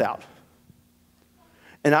freaked Beth out.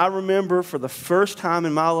 And I remember for the first time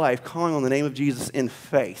in my life calling on the name of Jesus in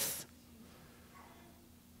faith.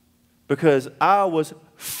 Because I was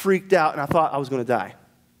freaked out and I thought I was going to die.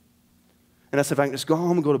 And I said, if I can just go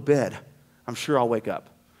home and go to bed, I'm sure I'll wake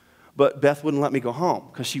up. But Beth wouldn't let me go home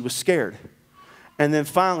because she was scared. And then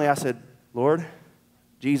finally I said, Lord,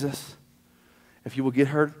 Jesus, if you will get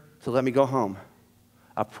her to let me go home,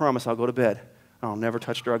 I promise I'll go to bed and I'll never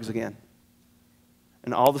touch drugs again.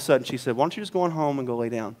 And all of a sudden, she said, why don't you just go on home and go lay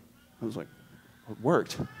down? I was like, it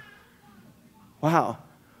worked. Wow.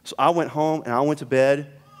 So I went home, and I went to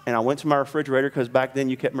bed, and I went to my refrigerator, because back then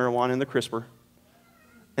you kept marijuana in the crisper,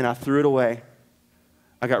 and I threw it away.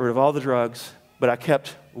 I got rid of all the drugs, but I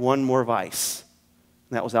kept one more vice,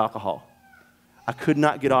 and that was alcohol. I could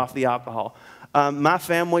not get off the alcohol. My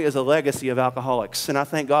family is a legacy of alcoholics, and I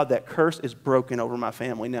thank God that curse is broken over my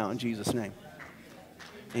family now in Jesus' name.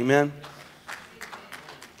 Amen.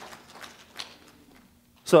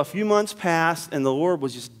 So a few months passed, and the Lord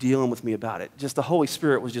was just dealing with me about it. Just the Holy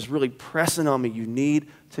Spirit was just really pressing on me. You need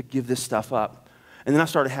to give this stuff up. And then I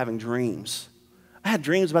started having dreams. I had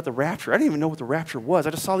dreams about the rapture. I didn't even know what the rapture was.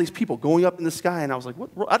 I just saw these people going up in the sky, and I was like, what?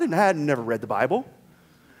 I had never read the Bible.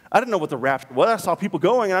 I didn't know what the rapture was. I saw people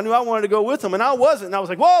going, and I knew I wanted to go with them, and I wasn't. And I was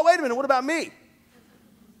like, whoa, wait a minute, what about me?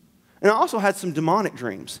 And I also had some demonic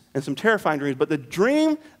dreams and some terrifying dreams. But the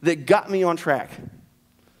dream that got me on track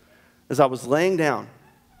is I was laying down.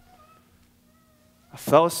 I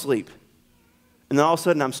fell asleep, and then all of a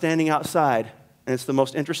sudden I'm standing outside, and it's the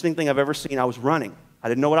most interesting thing I've ever seen. I was running. I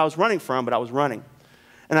didn't know what I was running from, but I was running.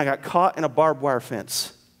 And I got caught in a barbed wire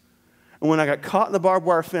fence. And when I got caught in the barbed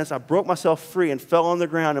wire fence, I broke myself free and fell on the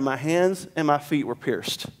ground, and my hands and my feet were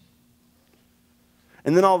pierced.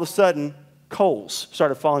 And then all of a sudden, coals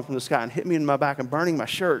started falling from the sky and hit me in my back and burning my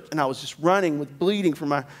shirt, and I was just running with bleeding from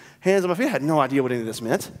my hands and my feet. I had no idea what any of this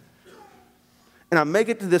meant. And I make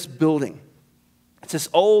it to this building. It's this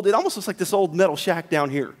old, it almost looks like this old metal shack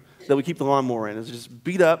down here that we keep the lawnmower in. It's just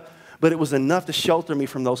beat up, but it was enough to shelter me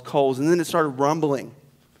from those coals. And then it started rumbling,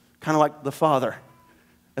 kind of like the Father,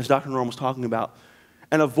 as Dr. Norm was talking about.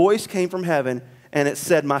 And a voice came from heaven, and it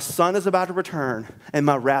said, my son is about to return, and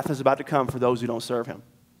my wrath is about to come for those who don't serve him.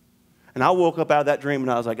 And I woke up out of that dream,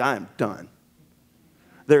 and I was like, I am done.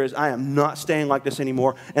 I am not staying like this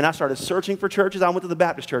anymore. And I started searching for churches. I went to the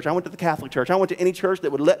Baptist church. I went to the Catholic church. I went to any church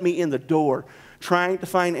that would let me in the door, trying to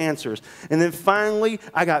find answers. And then finally,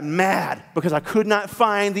 I got mad because I could not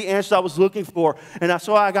find the answers I was looking for. And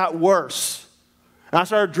so I got worse. And I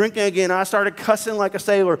started drinking again. And I started cussing like a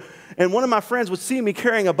sailor. And one of my friends would see me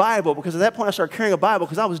carrying a Bible, because at that point I started carrying a Bible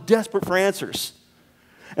because I was desperate for answers.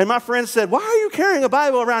 And my friend said, "Why are you carrying a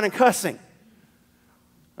Bible around and cussing?"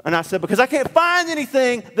 And I said, "Because I can't find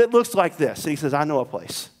anything that looks like this." And he says, "I know a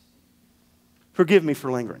place. Forgive me for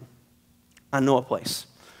lingering. I know a place."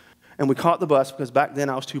 And we caught the bus, because back then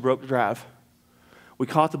I was too broke to drive. We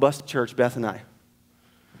caught the bus to church, Beth and I.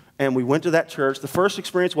 And we went to that church. The first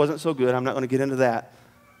experience wasn't so good. I'm not going to get into that.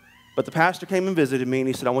 But the pastor came and visited me, and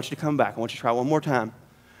he said, "I want you to come back. I want you to try one more time."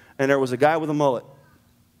 And there was a guy with a mullet,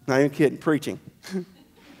 not even kidding, preaching.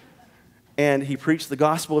 And he preached the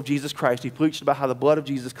gospel of Jesus Christ. He preached about how the blood of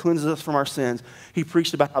Jesus cleanses us from our sins. He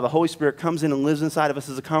preached about how the Holy Spirit comes in and lives inside of us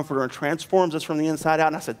as a comforter and transforms us from the inside out.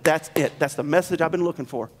 And I said, "That's it. That's the message I've been looking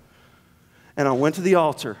for." And I went to the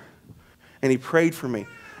altar, and he prayed for me.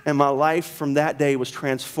 And my life from that day was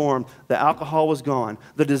transformed. The alcohol was gone.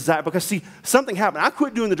 The desire, because see, something happened. I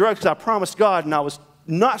quit doing the drugs because I promised God, and I was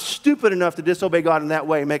not stupid enough to disobey God in that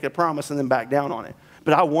way and make a promise and then back down on it.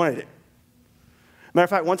 But I wanted it. Matter of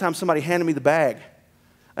fact, one time somebody handed me the bag,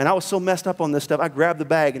 and I was so messed up on this stuff, I grabbed the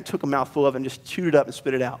bag and took a mouthful of it and just chewed it up and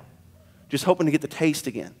spit it out, just hoping to get the taste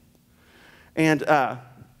again. And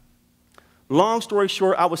long story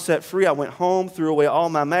short, I was set free. I went home, threw away all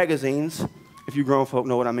my magazines, if you grown folk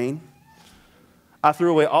know what I mean. I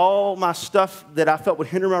threw away all my stuff that I felt would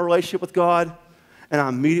hinder my relationship with God, and I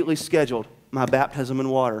immediately scheduled my baptism in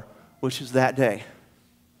water, which is that day.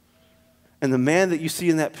 And the man that you see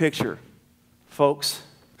in that picture, folks,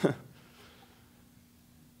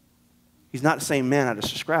 he's not the same man I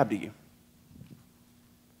just described to you.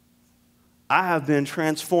 I have been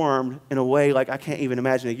transformed in a way like I can't even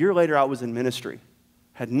imagine. A year later, I was in ministry.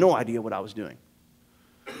 Had no idea what I was doing.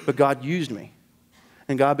 But God used me.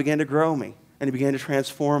 And God began to grow me. And He began to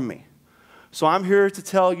transform me. So I'm here to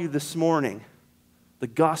tell you this morning, the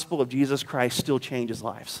gospel of Jesus Christ still changes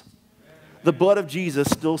lives. The blood of Jesus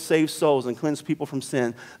still saves souls and cleanses people from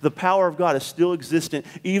sin. The power of God is still existent,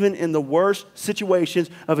 even in the worst situations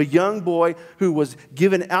of a young boy who was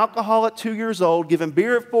given alcohol at 2 years old, given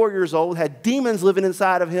beer at 4 years old, had demons living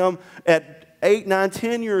inside of him at 8, 9,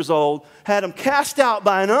 10 years old, had him cast out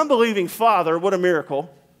by an unbelieving father. What a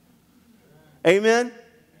miracle. Amen?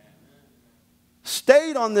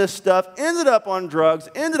 Stayed on this stuff, ended up on drugs,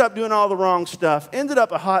 ended up doing all the wrong stuff, ended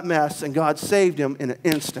up a hot mess, and God saved him in an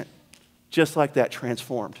instant. Just like that,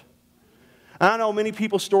 transformed. I know many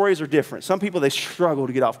people's stories are different. Some people, they struggle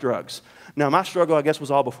to get off drugs. Now, my struggle, I guess, was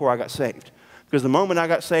all before I got saved. Because the moment I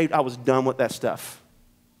got saved, I was done with that stuff.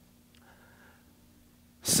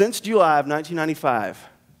 Since July of 1995,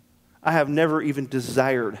 I have never even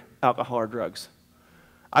desired alcohol or drugs.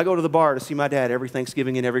 I go to the bar to see my dad every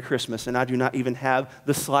Thanksgiving and every Christmas, and I do not even have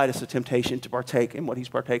the slightest of temptation to partake in what he's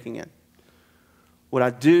partaking in. What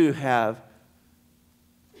I do have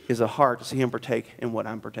is a heart to see him partake in what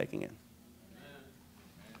I'm partaking in.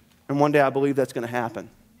 And one day I believe that's going to happen.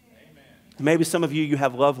 Maybe some of you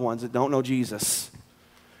have loved ones that don't know Jesus.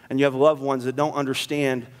 And you have loved ones that don't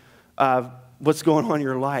understand what's going on in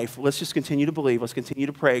your life. Let's just continue to believe. Let's continue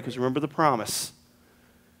to pray, because remember the promise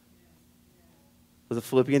of the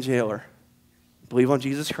Philippian jailer. Believe on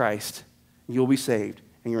Jesus Christ, and you'll be saved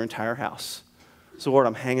in your entire house. So, Lord,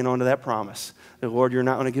 I'm hanging on to that promise that, Lord, you're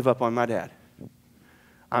not going to give up on my dad.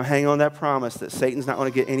 I'm hanging on that promise that Satan's not going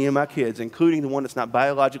to get any of my kids, including the one that's not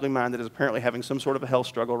biologically mine, that is apparently having some sort of a health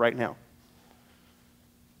struggle right now.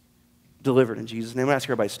 Delivered in Jesus' name. I ask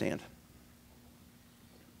everybody to stand.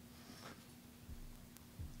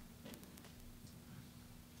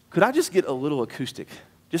 Could I just get a little acoustic?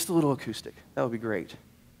 Just a little acoustic. That would be great.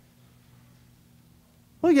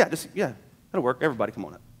 Well, yeah, that'll work. Everybody come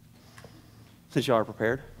on up. Since y'all are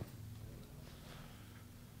prepared.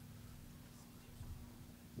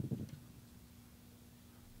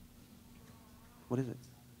 What is it?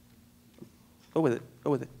 Go with it.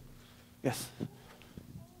 Go with it. Yes.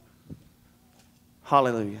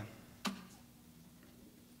 Hallelujah.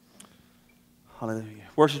 Hallelujah.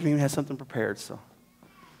 Worship team has something prepared, so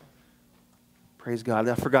praise God.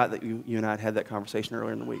 I forgot that you and I had that conversation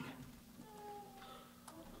earlier in the week.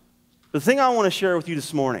 The thing I want to share with you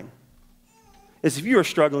this morning is, if you are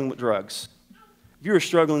struggling with drugs, if you are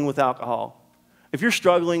struggling with alcohol, if you're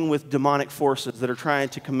struggling with demonic forces that are trying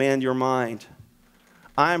to command your mind,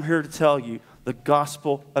 I am here to tell you the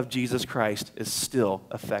gospel of Jesus Christ is still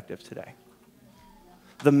effective today.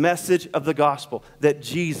 The message of the gospel that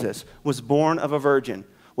Jesus was born of a virgin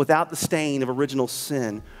without the stain of original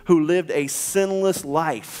sin, who lived a sinless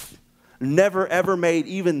life, never ever made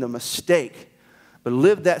even the mistake, but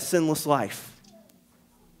lived that sinless life.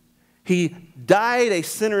 He died a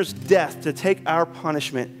sinner's death to take our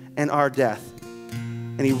punishment and our death.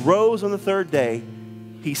 And he rose on the third day.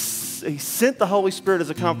 He sent the Holy Spirit as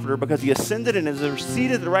a comforter because he ascended and is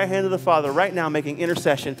seated at the right hand of the Father right now, making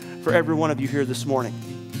intercession for every one of you here this morning.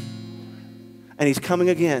 And he's coming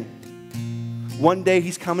again. One day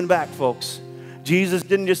he's coming back, folks. Jesus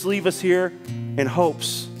didn't just leave us here in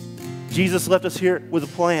hopes. Jesus left us here with a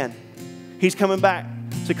plan. He's coming back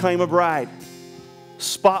to claim a bride,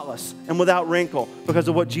 spotless and without wrinkle, because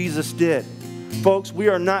of what Jesus did. Folks, we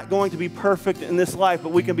are not going to be perfect in this life,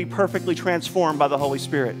 but we can be perfectly transformed by the Holy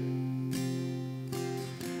Spirit.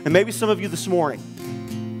 And maybe some of you this morning,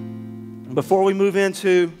 before we move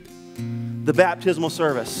into the baptismal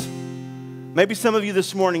service, maybe some of you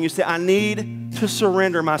this morning, you say, I need to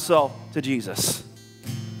surrender myself to Jesus.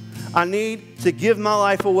 I need to give my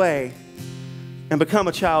life away and become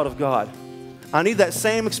a child of God. I need that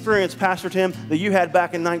same experience, Pastor Tim, that you had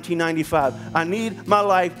back in 1995. I need my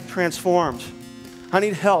life transformed. I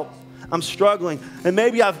need help. I'm struggling. And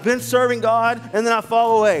maybe I've been serving God and then I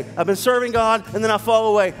fall away. I've been serving God and then I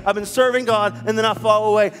fall away. I've been serving God and then I fall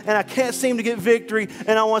away. And I can't seem to get victory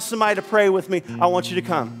and I want somebody to pray with me. I want you to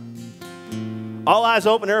come. All eyes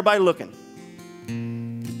open, everybody looking.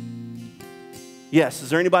 Yes, is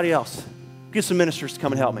there anybody else? Get some ministers to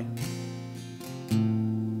come and help me.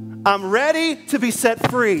 I'm ready to be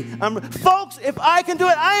set free. Folks, if I can do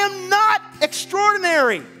it, I am not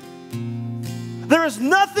extraordinary. There is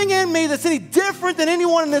nothing in me that's any different than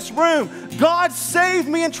anyone in this room. God saved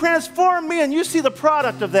me and transformed me, and you see the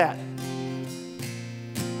product of that.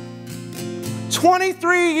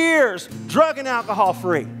 23 years drug and alcohol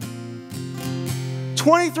free.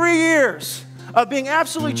 23 years of being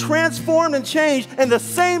absolutely transformed and changed, and the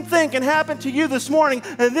same thing can happen to you this morning,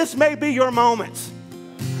 and this may be your moment.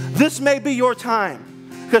 This may be your time.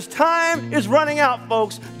 Because time is running out,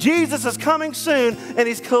 folks. Jesus is coming soon, and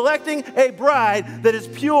he's collecting a bride that is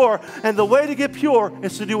pure. And the way to get pure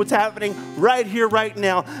is to do what's happening right here, right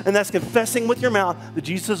now. And that's confessing with your mouth that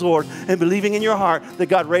Jesus is Lord and believing in your heart that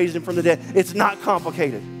God raised him from the dead. It's not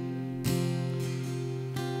complicated.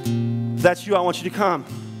 If that's you, I want you to come.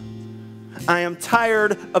 I am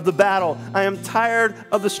tired of the battle. I am tired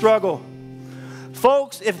of the struggle.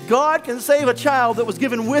 Folks, if God can save a child that was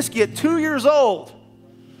given whiskey at 2 years old,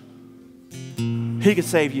 he can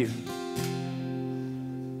save you.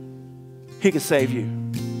 He can save you.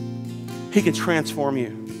 He can transform you.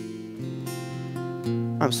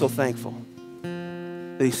 I'm so thankful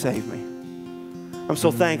that he saved me. I'm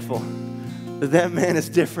so thankful that that man is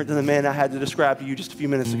different than the man I had to describe to you just a few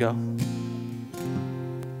minutes ago.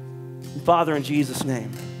 Father, in Jesus'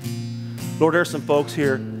 name, Lord, there are some folks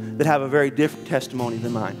here that have a very different testimony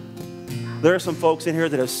than mine. There are some folks in here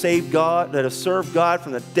that have saved God, that have served God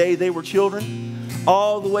from the day they were children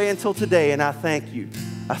all the way until today, and I thank you.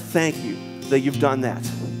 I thank you that you've done that.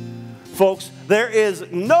 Folks, there is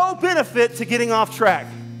no benefit to getting off track.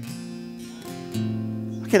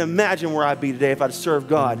 I can't imagine where I'd be today if I'd served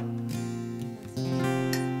God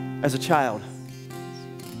as a child.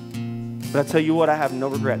 But I tell you what, I have no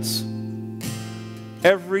regrets.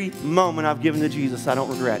 Every moment I've given to Jesus, I don't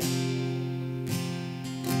regret.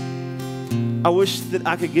 I wish that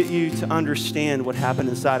I could get you to understand what happened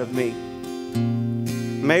inside of me.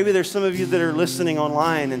 Maybe there's some of you that are listening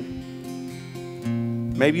online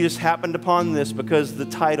and maybe you just happened upon this because of the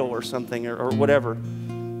title or something or whatever.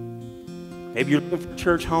 Maybe you're looking for a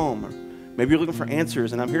church home, or maybe you're looking for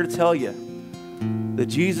answers, and I'm here to tell you that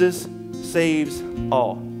Jesus saves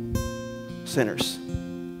all sinners.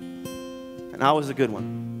 And I was a good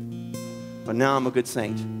one, but now I'm a good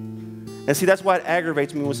saint. And see, that's why it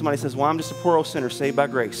aggravates me when somebody says, well, I'm just a poor old sinner saved by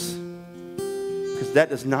grace. Because that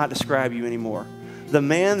does not describe you anymore. The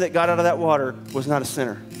man that got out of that water was not a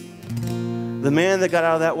sinner. The man that got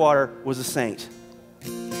out of that water was a saint.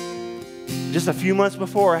 Just a few months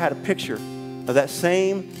before, I had a picture of that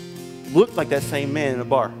same, looked like that same man in a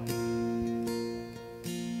bar.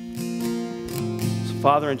 So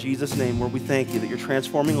Father, in Jesus' name, Lord, we thank you that you're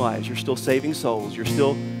transforming lives. You're still saving souls. You're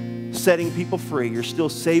still setting people free. You're still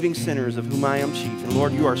saving sinners, of whom I am chief. And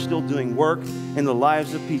Lord, you are still doing work in the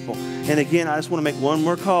lives of people. And again, I just want to make one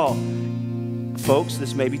more call. Folks,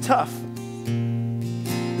 this may be tough.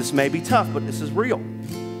 This may be tough, but this is real.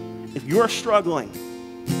 If you are struggling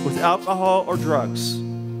with alcohol or drugs,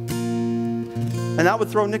 and I would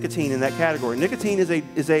throw nicotine in that category. Nicotine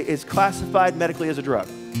is classified medically as a drug.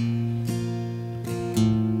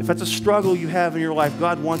 If that's a struggle you have in your life,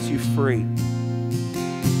 God wants you free.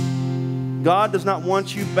 God does not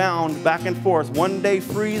want you bound back and forth. One day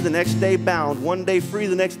free, the next day bound. One day free,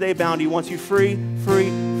 the next day bound. He wants you free, free,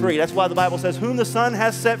 free. That's why the Bible says, whom the Son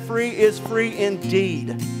has set free is free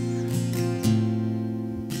indeed.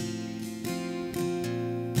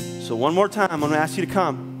 So one more time, I'm going to ask you to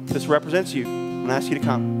come. This represents you. I'm going to ask you to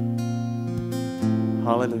come.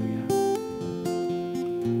 Hallelujah.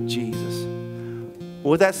 Jesus.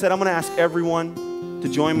 Well, with that said, I'm going to ask everyone to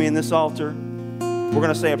join me in this altar. We're going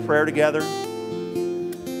to say a prayer together.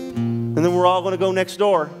 And then we're all going to go next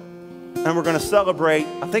door. And we're going to celebrate,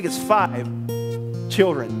 I think it's 5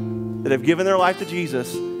 children that have given their life to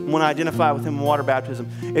Jesus and want to identify with him in water baptism.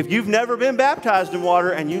 If you've never been baptized in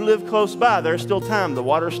water and you live close by, there's still time. The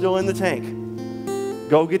water's still in the tank.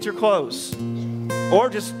 Go get your clothes. Or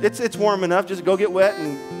just, it's warm enough, just go get wet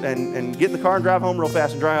and get in the car and drive home real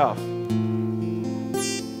fast and dry off.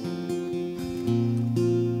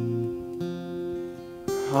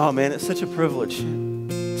 Oh man, it's such a privilege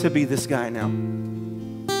to be this guy now.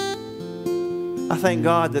 I thank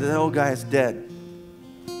God that old guy is dead.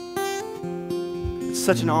 It's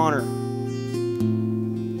such an honor.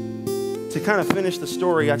 To kind of finish the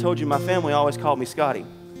story, I told you my family always called me Scotty.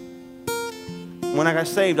 When I got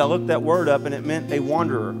saved, I looked that word up and it meant a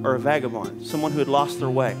wanderer or a vagabond, someone who had lost their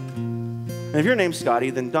way. And if your name's Scotty,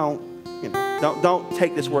 then don't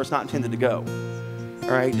take this where it's not intended to go.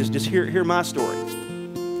 All right, just hear my story.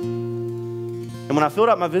 And when I filled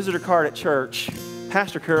out my visitor card at church,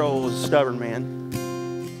 Pastor Carroll was a stubborn man.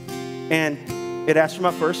 And it asked for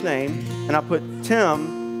my first name, and I put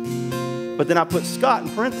Tim, but then I put Scott in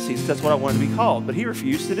parentheses because that's what I wanted to be called. But he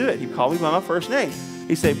refused to do it. He called me by my first name.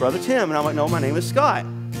 He said, Brother Tim. And I'm like, no, my name is Scott.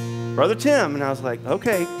 Brother Tim. And I was like,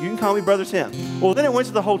 okay, you can call me Brother Tim. Well, then it went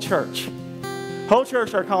to the whole church. Whole church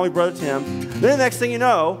started calling me Brother Tim. Then the next thing you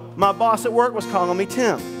know, my boss at work was calling me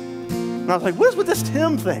Tim. And I was like, what is with this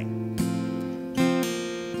Tim thing?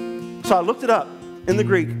 So I looked it up in the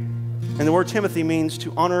Greek. And the word Timothy means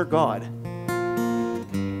to honor God.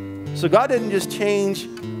 So God didn't just change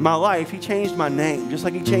my life. He changed my name. Just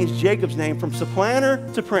like he changed Jacob's name from supplanter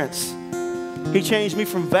to prince. He changed me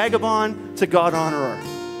from vagabond to God honorer.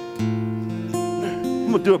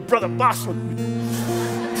 I'm going to do a Brother Boston.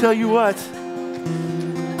 Tell you what.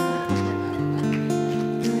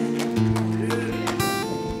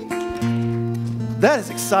 That is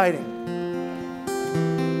exciting.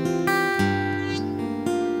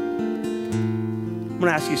 I'm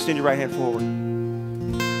going to ask you to extend your right hand forward.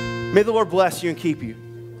 May the Lord bless you and keep you.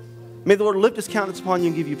 May the Lord lift his countenance upon you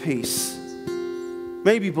and give you peace.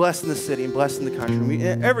 May you be blessed in the city and blessed in the country.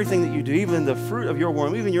 Everything that you do, even the fruit of your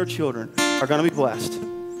womb, even your children are going to be blessed.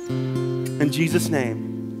 In Jesus'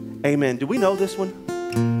 name, amen. Do we know this one?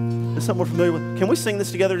 Is something we're familiar with? Can we sing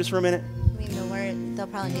this together just for a minute? I mean, the word, they'll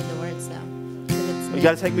probably need the words, though. You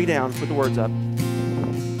got to take me down. Put the words up.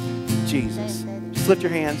 Jesus. Just lift your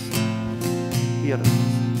hands. Jesus.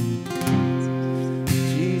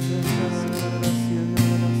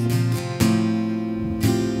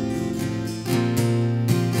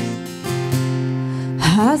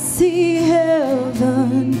 I see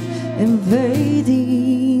heaven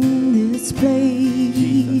invading this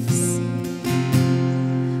place.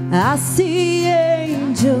 I see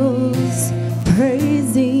angels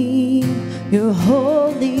praising your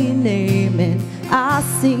holy name, and I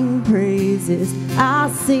sing praises,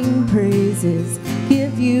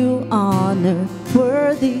 give you honor,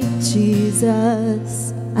 worthy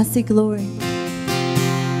Jesus. I see glory.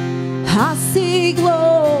 I see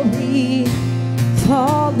glory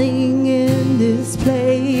falling in this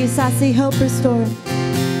place. I see hope restored.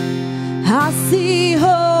 I see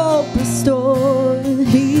hope restored,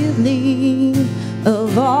 healing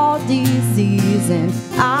of all disease, and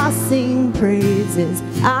I sing praises,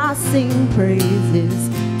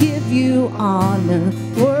 give you honor,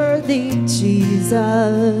 worthy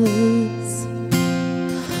Jesus.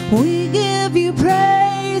 We give you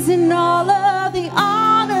praise and all of the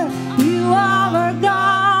honor. You are our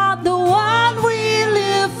God, the one we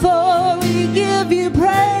live for. We give you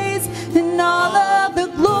praise and all of the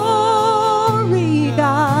glory,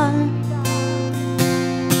 God.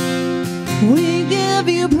 We give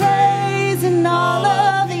you praise and all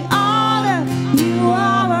of the honor. You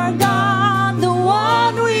are our God, the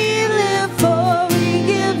one we live for. We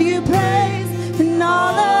give you praise and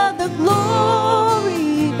all of the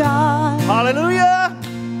glory, God. Hallelujah.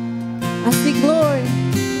 I see glory.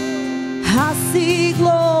 I see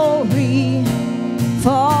glory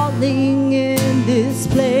falling in this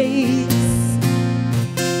place.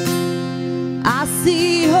 I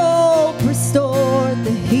see hope restored,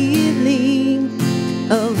 the healing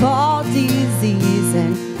of all disease,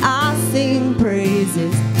 and I sing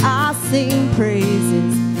praises,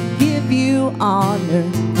 give you honor,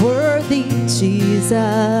 worthy Jesus.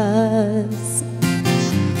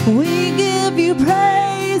 you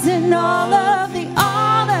praise and all of the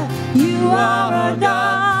honor. You are our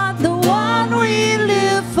God, the one we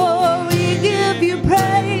live for. We give you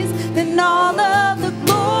praise and all of the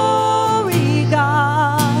glory,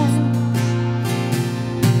 God.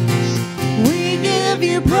 We give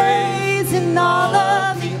you praise and all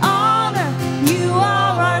of the honor. You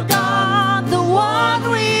are our God, the one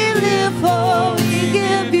we live for. We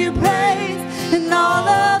give you praise and all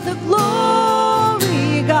of the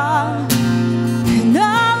glory, God. And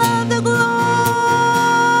all of the glory.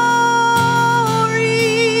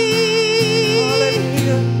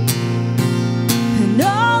 And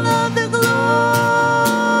all of the glory.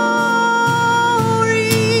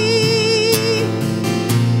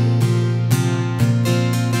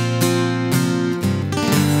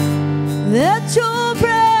 Let your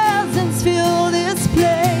presence fill this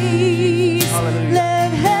place. Hallelujah.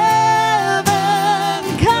 Let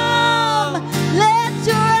heaven come. Let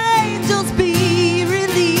your angels be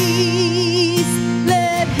released.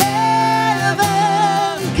 Let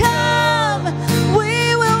heaven come.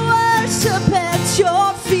 We will worship at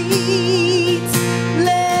your feet.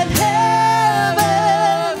 Let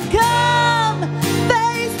heaven come.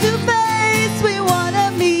 Face to face we want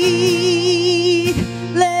to meet.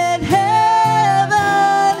 Let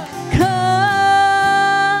heaven come.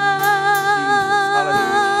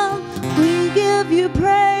 We give you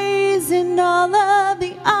praise and all of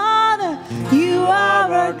the honor. You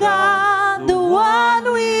are our God, the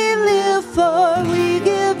one we live for. We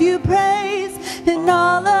give you praise and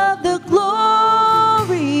all of the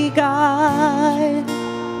glory, God.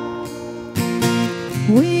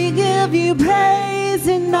 We give you praise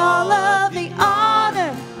and all of the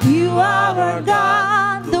honor. You are our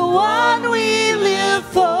God, the one we live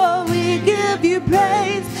for. We give you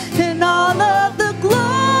praise and all of the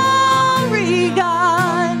glory,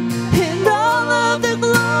 God. And all of the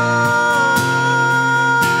glory.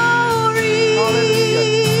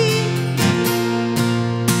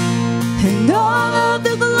 And all of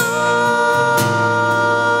the glory.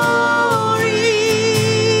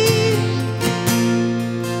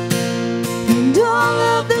 And all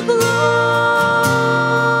of the glory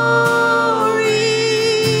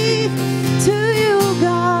to you,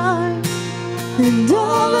 God. And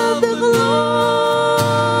all of the glory.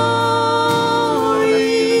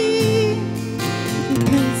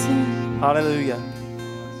 Hallelujah.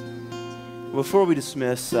 Before we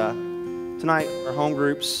dismiss, tonight our home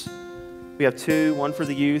groups, we have two, one for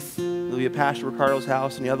the youth. It'll be at Pastor Ricardo's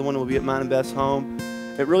house, and the other one will be at mine and Beth's home.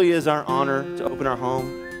 It really is our honor to open our home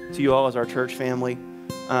to you all as our church family.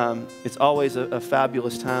 It's always a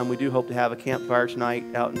fabulous time. We do hope to have a campfire tonight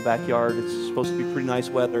out in the backyard. It's supposed to be pretty nice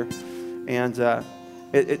weather. And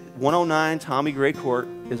 109 Tommy Gray Court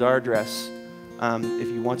is our address. If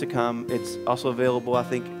you want to come, it's also available, I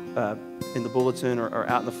think, in the bulletin or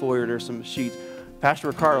out in the foyer. There's some sheets. Pastor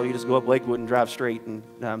Ricardo, you just go up Lakewood and drive straight, and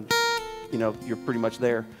you're pretty much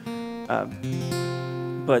there.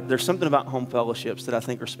 But there's something about home fellowships that I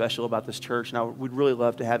think are special about this church, and we'd really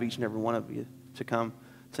love to have each and every one of you to come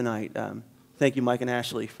tonight. Thank you, Mike and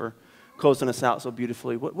Ashley, for closing us out so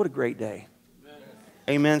beautifully. What a great day.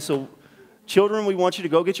 Amen. So, children, we want you to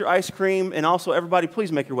go get your ice cream, and also everybody,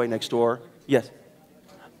 please make your way next door. Yes.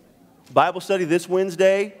 Bible study this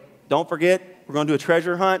Wednesday. Don't forget, we're going to do a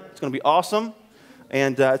treasure hunt. It's going to be awesome.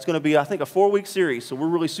 And it's going to be, I think, a 4-week series. So we're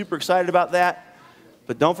really super excited about that.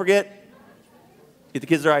 But don't forget, get the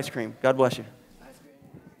kids their ice cream. God bless you.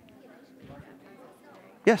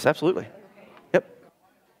 Yes, absolutely.